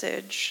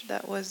message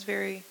that was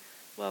very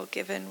well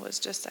given was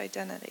just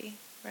identity,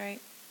 right?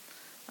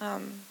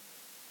 And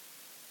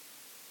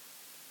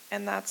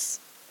that's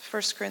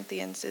 1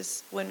 Corinthians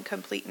is when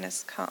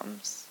completeness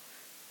comes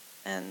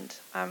and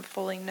I'm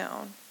fully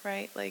known,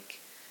 right? Like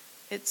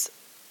it's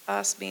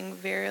us being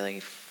very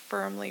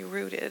firmly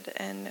rooted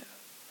in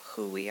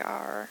who we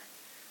are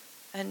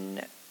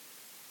and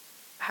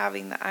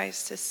having the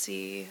eyes to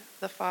see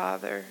the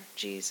Father,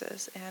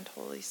 Jesus, and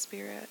Holy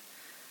Spirit,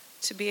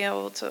 to be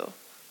able to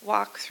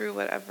walk through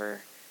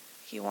whatever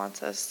He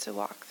wants us to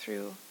walk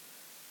through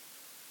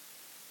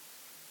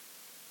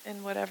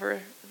and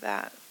whatever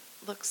that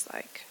looks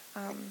like.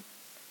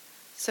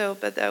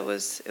 But it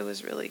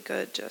was really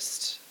good.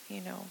 Just,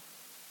 you know,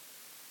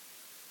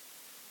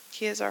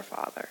 He is our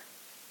Father.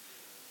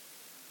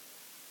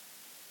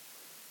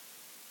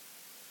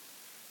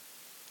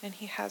 And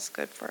He has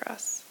good for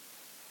us.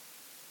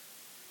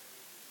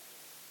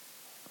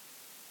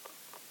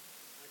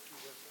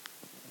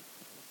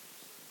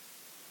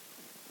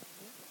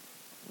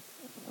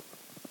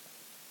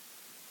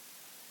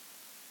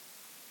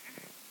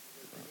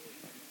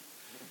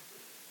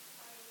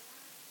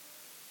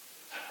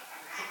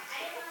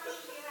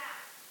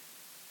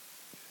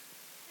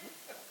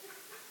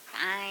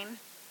 Fine.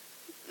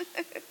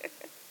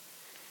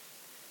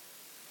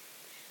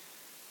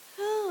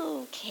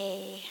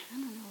 Okay, I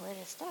don't know where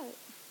to start.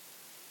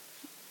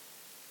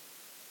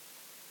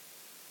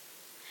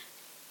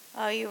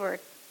 Oh, you were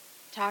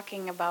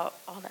talking about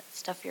all that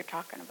stuff you're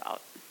talking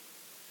about.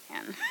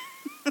 And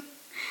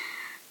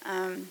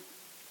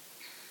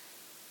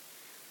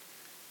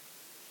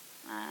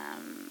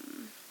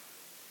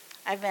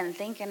I've been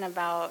thinking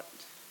about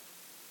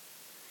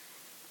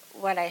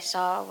what I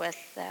saw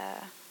with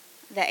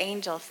the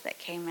angels that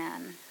came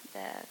in,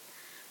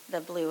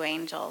 the blue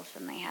angels,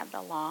 and they had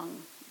the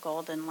long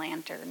golden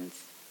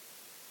lanterns,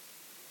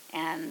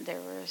 and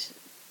there was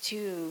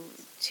two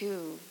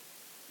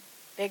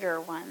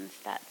bigger ones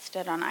that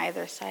stood on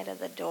either side of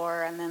the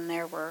door, and then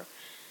there were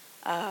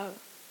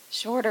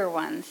shorter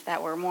ones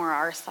that were more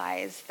our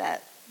size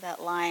that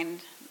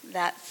lined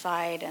that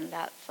side, and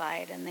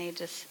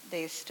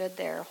they stood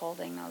there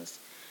holding those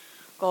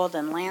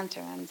golden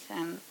lanterns.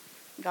 And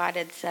God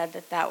had said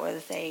that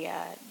was a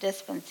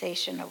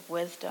dispensation of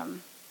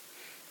wisdom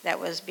that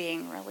was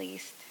being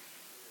released.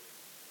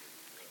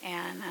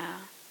 And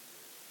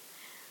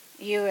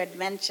you had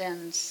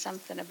mentioned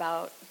something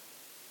about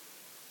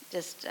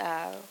just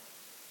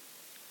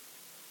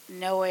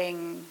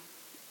knowing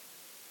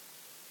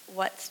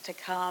what's to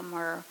come,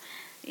 or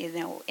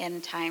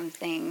end time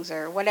things,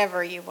 or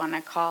whatever you want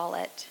to call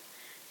it.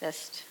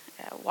 Just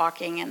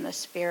walking in the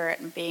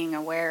Spirit and being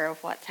aware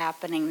of what's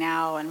happening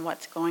now and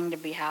what's going to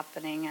be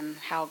happening and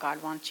how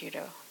God wants you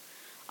to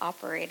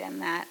operate in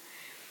that.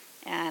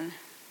 And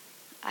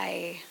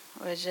I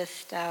was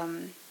just, I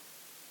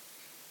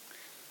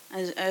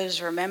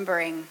was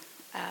remembering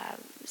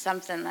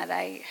something that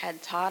I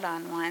had taught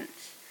on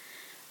once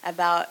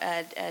about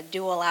a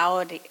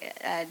duality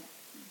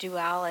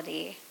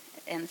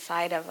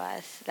inside of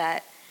us,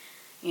 that,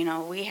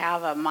 we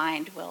have a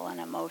mind, will,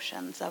 and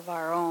emotions of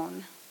our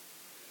own.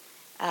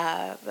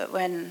 But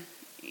when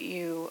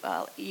you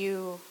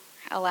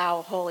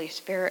allow Holy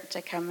Spirit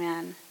to come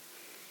in,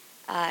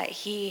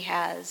 He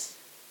has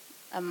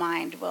a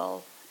mind,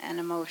 will, and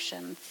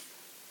emotions.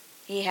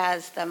 He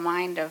has the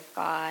mind of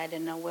God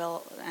and the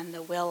will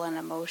and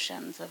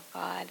emotions of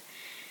God,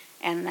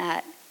 and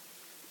that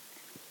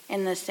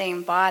in the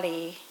same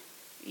body,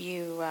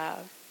 you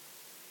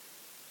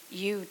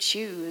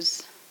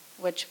choose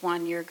which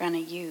one you're going to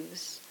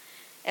use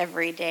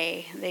every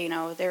day.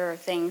 There are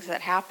things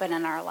that happen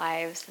in our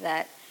lives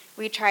that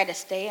we try to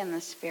stay in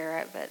the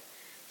Spirit, but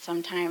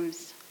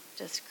sometimes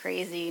just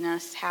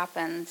craziness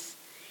happens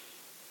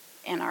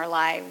in our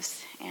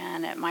lives,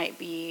 and it might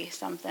be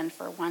something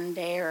for one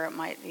day, or it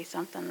might be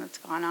something that's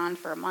gone on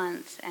for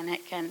months, and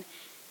it can,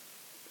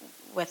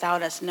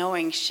 without us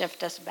knowing,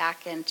 shift us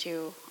back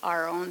into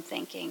our own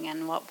thinking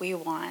and what we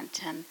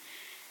want, and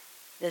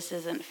this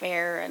isn't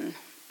fair, and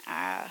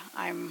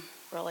I'm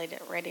really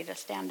ready to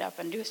stand up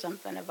and do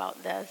something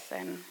about this.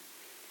 And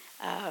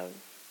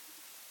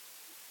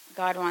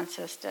God wants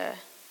us to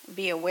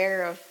be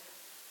aware of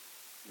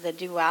the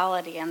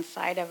duality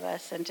inside of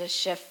us, and to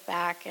shift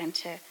back and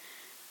to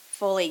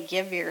fully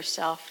give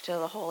yourself to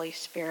the Holy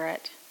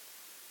Spirit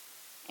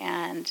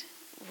and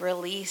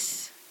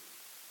release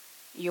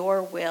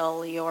your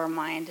will, your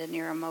mind, and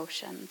your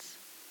emotions.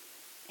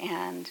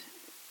 And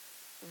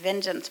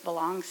vengeance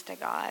belongs to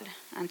God,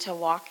 and to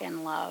walk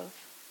in love.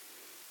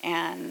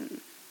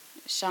 And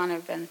Sean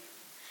had been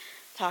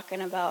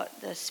talking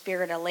about the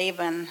spirit of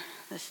Laban,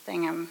 this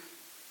thing I'm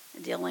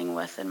dealing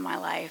with in my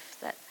life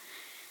that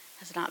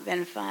has not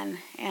been fun.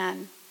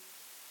 And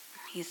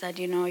he said,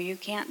 you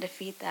can't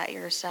defeat that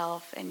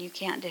yourself, and you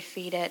can't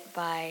defeat it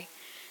by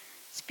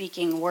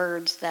speaking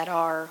words that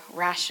are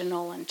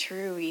rational and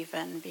true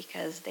even,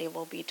 because they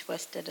will be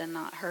twisted and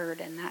not heard,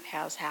 and that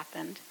has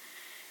happened.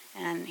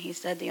 And he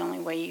said the only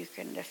way you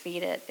can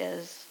defeat it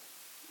is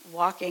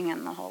walking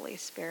in the Holy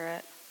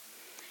Spirit.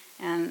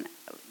 And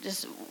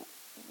just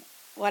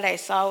what I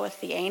saw with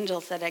the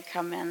angels that had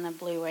come in, the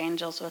blue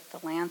angels with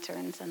the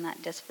lanterns and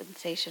that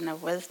dispensation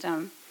of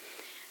wisdom,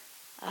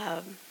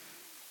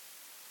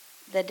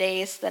 the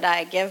days that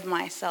I give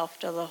myself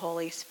to the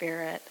Holy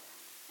Spirit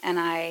and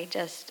I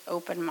just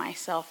open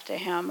myself to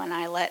him and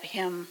I let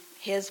him,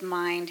 his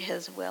mind,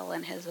 his will,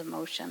 and his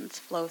emotions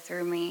flow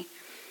through me,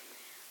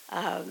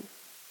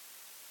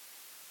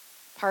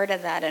 part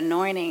of that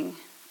anointing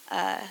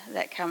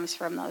that comes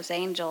from those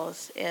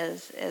angels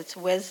is it's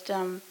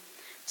wisdom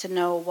to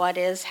know what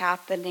is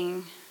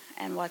happening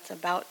and what's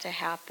about to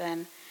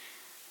happen,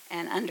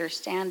 and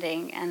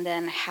understanding, and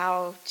then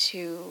how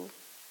to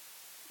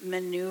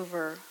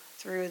maneuver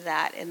through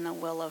that in the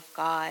will of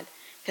God,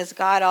 because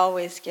God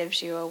always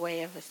gives you a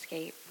way of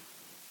escape.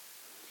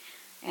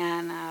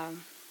 And I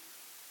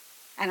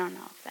don't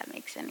know if that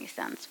makes any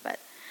sense, but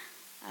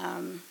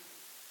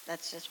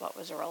that's just what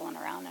was rolling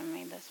around in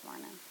me this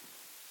morning.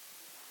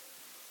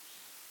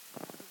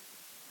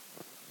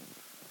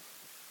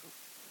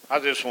 I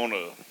just want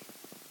to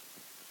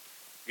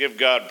give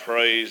God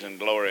praise and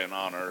glory and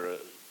honor.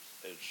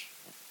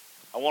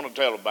 I want to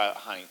tell about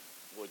Hank,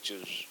 which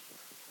is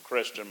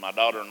Kristen, my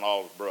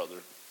daughter-in-law's brother.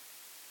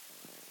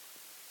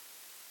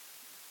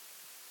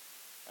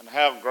 And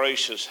how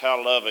gracious,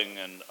 how loving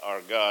and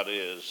our God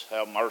is,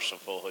 how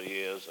merciful he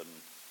is. And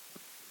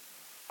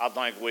I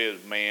think we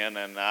as men,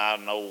 and I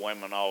know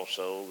women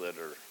also, that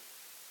are,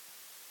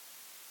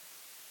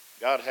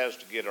 God has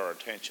to get our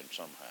attention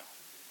somehow.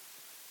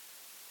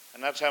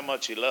 And that's how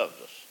much he loves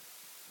us.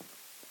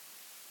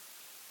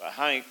 But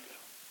Hank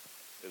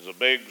is a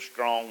big,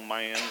 strong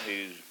man.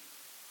 He's,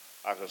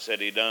 like I said,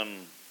 he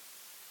done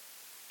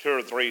 2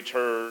 or 3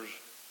 tours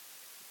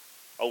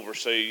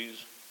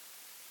overseas.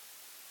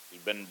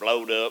 He's been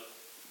blowed up,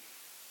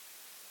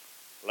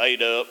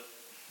 laid up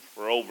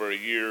for over a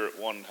year at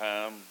one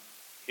time,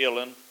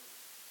 healing.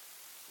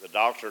 The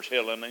doctor's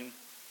healing him.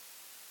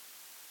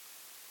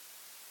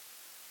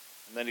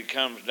 And then he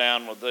comes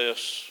down with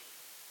this.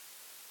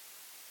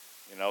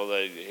 You know,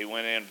 he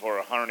went in for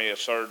a hernia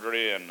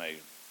surgery, and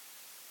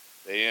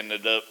they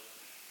ended up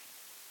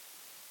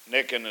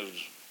nicking his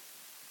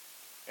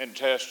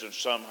intestines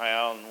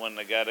somehow. And when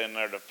they got in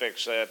there to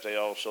fix that, they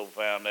also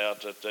found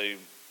out that they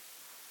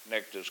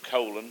nicked his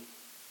colon.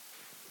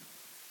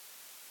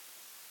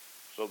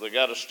 So they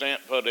got a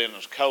stent put in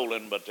his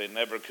colon, but they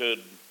never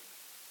could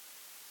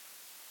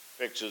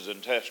fix his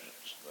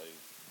intestines.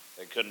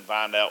 They couldn't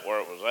find out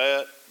where it was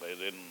at. They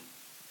didn't.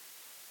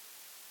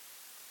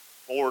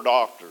 4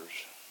 doctors,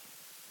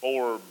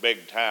 4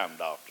 big-time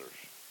doctors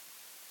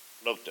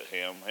looked at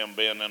him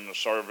being in the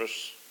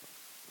service.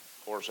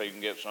 Of course, he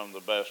can get some of the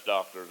best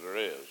doctors there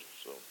is.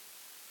 So,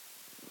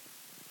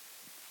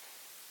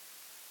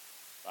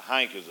 but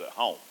Hank is at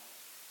home.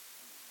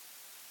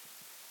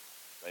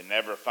 They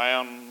never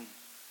found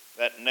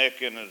that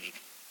nick in his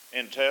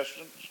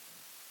intestines.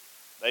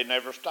 They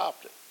never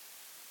stopped it.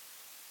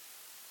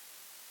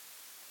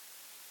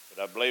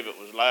 But I believe it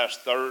was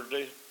last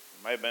Thursday,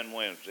 it may have been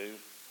Wednesday,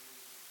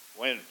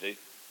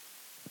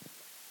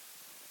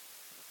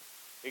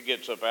 he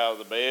gets up out of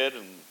the bed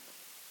and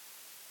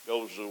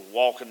goes to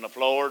walking the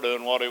floor,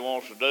 doing what he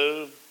wants to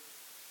do.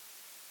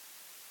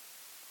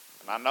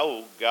 And I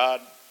know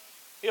God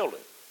healed him.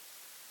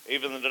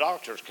 Even the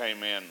doctors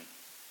came in.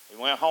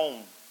 He went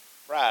home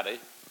Friday.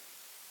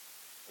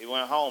 He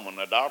went home, and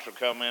the doctor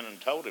come in and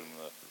told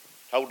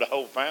the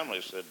whole family,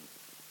 said,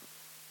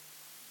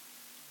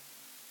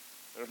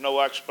 there's no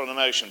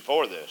explanation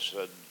for this.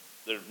 Said,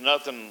 there's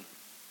nothing.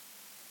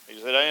 He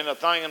said, ain't a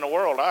thing in the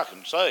world I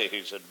can say.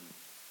 He said,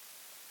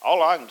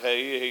 all I can tell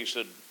you, he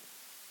said,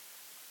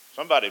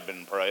 somebody's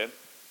been praying.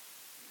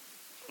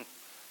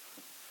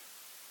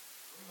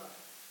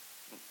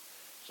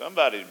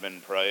 Somebody's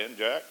been praying,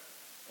 Jack.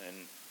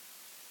 And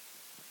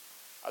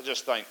I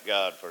just thank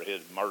God for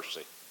his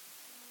mercy,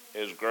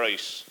 his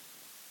grace,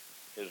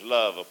 his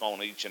love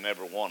upon each and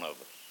every one of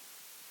us.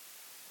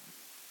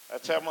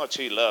 That's how much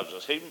he loves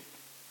us. He,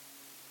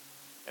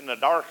 in the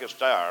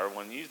darkest hour,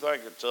 when you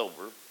think it's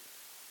over,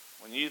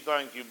 when you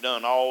think you've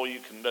done all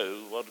you can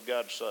do, what did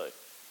God say?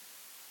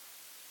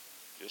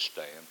 Just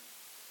stand.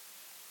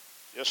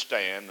 Just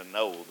stand and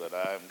know that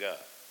I am God.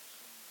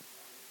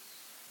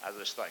 I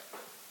just thank you.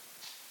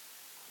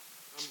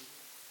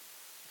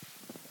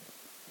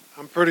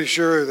 I'm pretty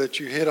sure that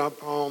you hit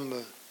upon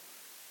the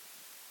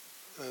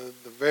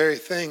very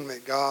thing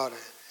that God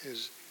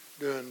is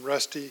doing.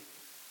 Rusty,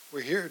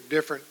 we hear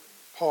different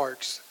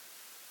parts,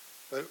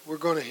 but we're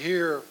going to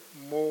hear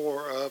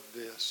more of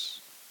this.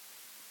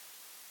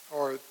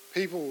 Or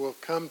people will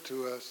come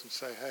to us and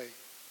say, hey,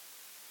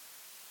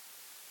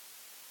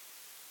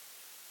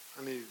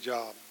 I need a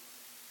job.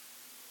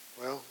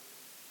 Well,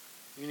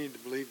 you need to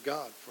believe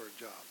God for a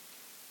job.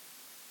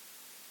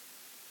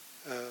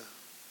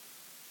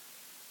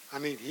 I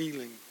need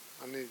healing.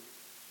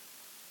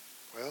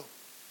 Well,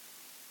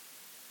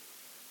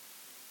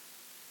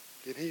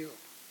 get healed.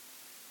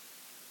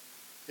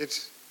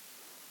 This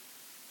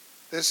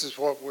is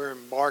what we're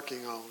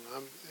embarking on.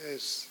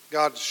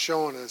 God's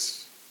showing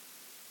us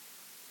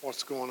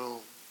what's going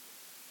on.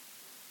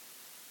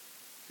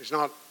 It's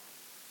not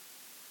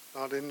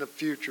in the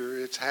future.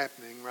 It's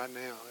happening right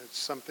now.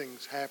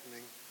 Something's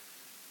happening.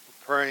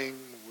 We're praying,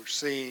 we're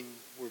seeing,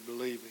 we're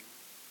believing.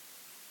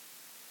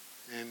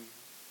 And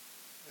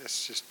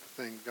that's just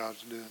the thing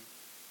God's doing.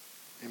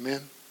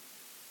 Amen?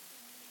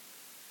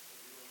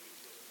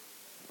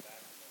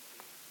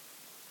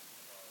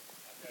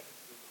 I've had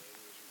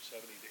defibrillators from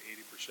 70 to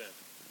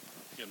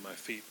 80% in my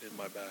feet, in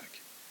my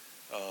back.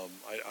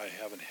 I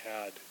haven't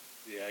had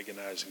the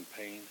agonizing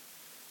pain.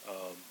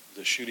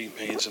 The shooting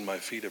pains in my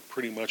feet have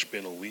pretty much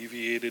been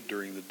alleviated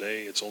during the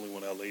day. It's only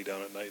when I lay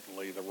down at night and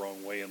lay the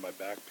wrong way and my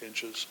back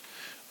pinches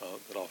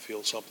that I'll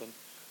feel something.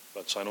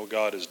 But so I know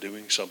God is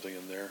doing something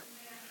in there.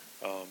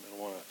 And I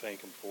want to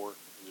thank Him for it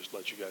and just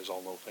let you guys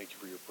all know thank you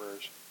for your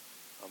prayers.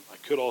 I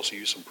could also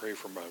use some prayer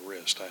for my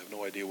wrist. I have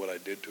no idea what I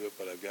did to it,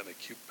 but I've got an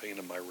acute pain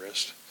in my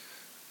wrist.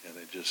 And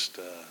it just,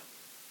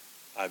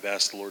 I've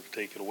asked the Lord to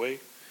take it away.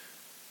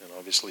 And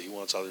obviously He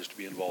wants others to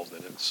be involved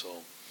in it. So.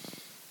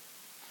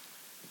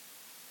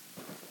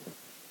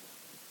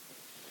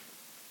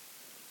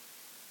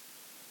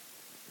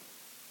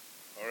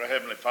 Our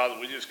Heavenly Father,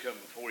 we just come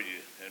before you,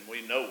 and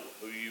we know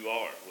who you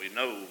are. We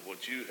know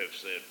what you have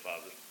said,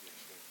 Father.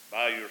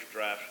 By your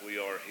stripes we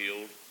are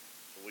healed.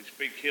 So we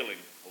speak healing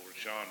over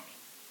Sean's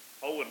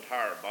whole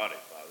entire body,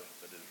 Father,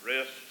 that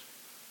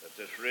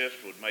this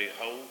wrist would be made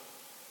whole.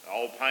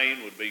 All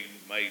pain would be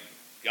made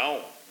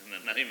gone in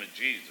the name of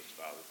Jesus,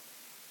 Father.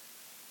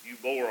 You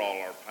bore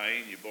all our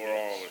pain. You bore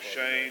all our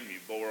shame. You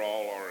bore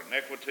all our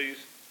iniquities.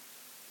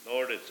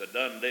 Lord, it's a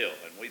done deal,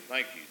 and we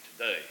thank you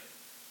today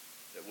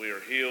that we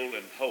are healed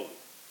and whole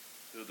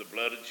through the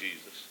blood of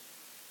Jesus.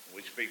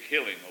 We speak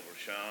healing over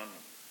Sean,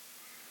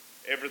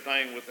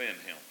 everything within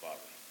him, Father.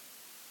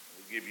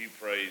 We give you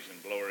praise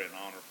and glory and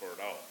honor for it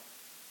all.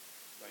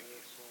 Thank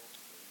you.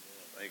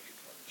 Thank you,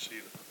 Father.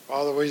 Receive it.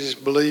 Father, we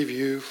just believe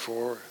you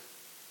for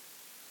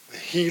the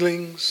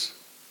healings,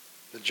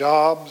 the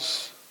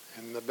jobs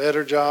and the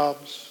better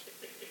jobs,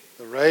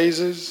 the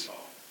raises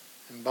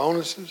and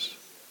bonuses.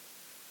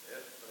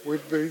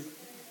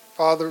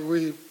 Father,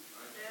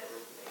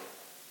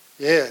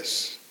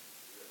 yes.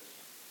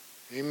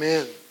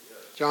 Amen.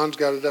 John's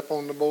got it up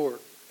on the board.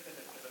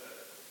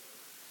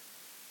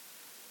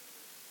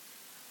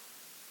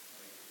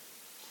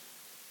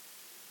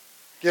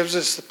 Gives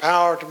us the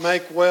power to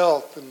make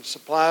wealth and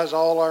supplies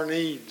all our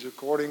needs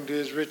according to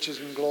His riches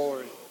and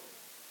glory.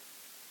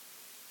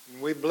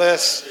 And we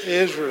bless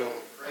Israel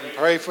and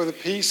pray for the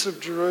peace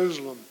of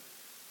Jerusalem.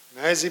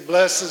 And as He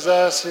blesses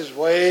us, His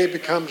way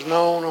becomes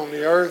known on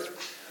the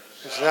earth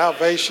as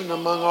salvation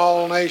among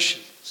all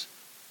nations.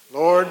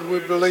 Lord,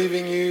 we're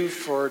believing you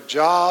for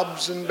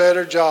jobs and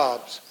better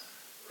jobs,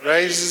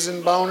 raises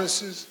and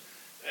bonuses,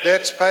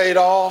 debts paid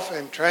off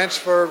and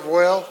transfer of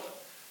wealth,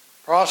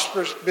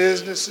 prosperous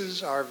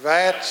businesses, our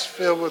vats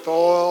filled with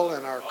oil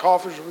and our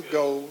coffers with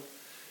gold,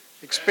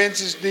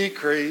 expenses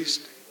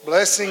decreased,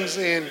 blessings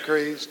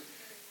increased,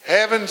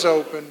 heavens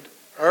opened,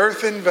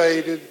 earth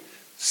invaded,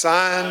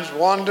 signs,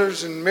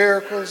 wonders, and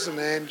miracles and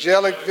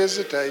angelic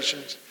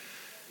visitations.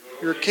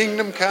 Your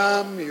kingdom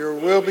come, your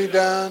will be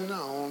done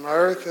on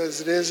earth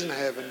as it is in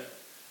heaven.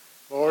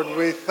 Lord,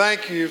 we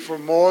thank you for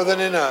more than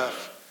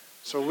enough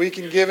so we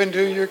can give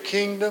into your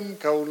kingdom,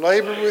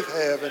 co-labor with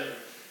heaven,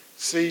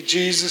 see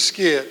Jesus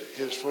get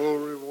his full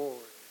reward.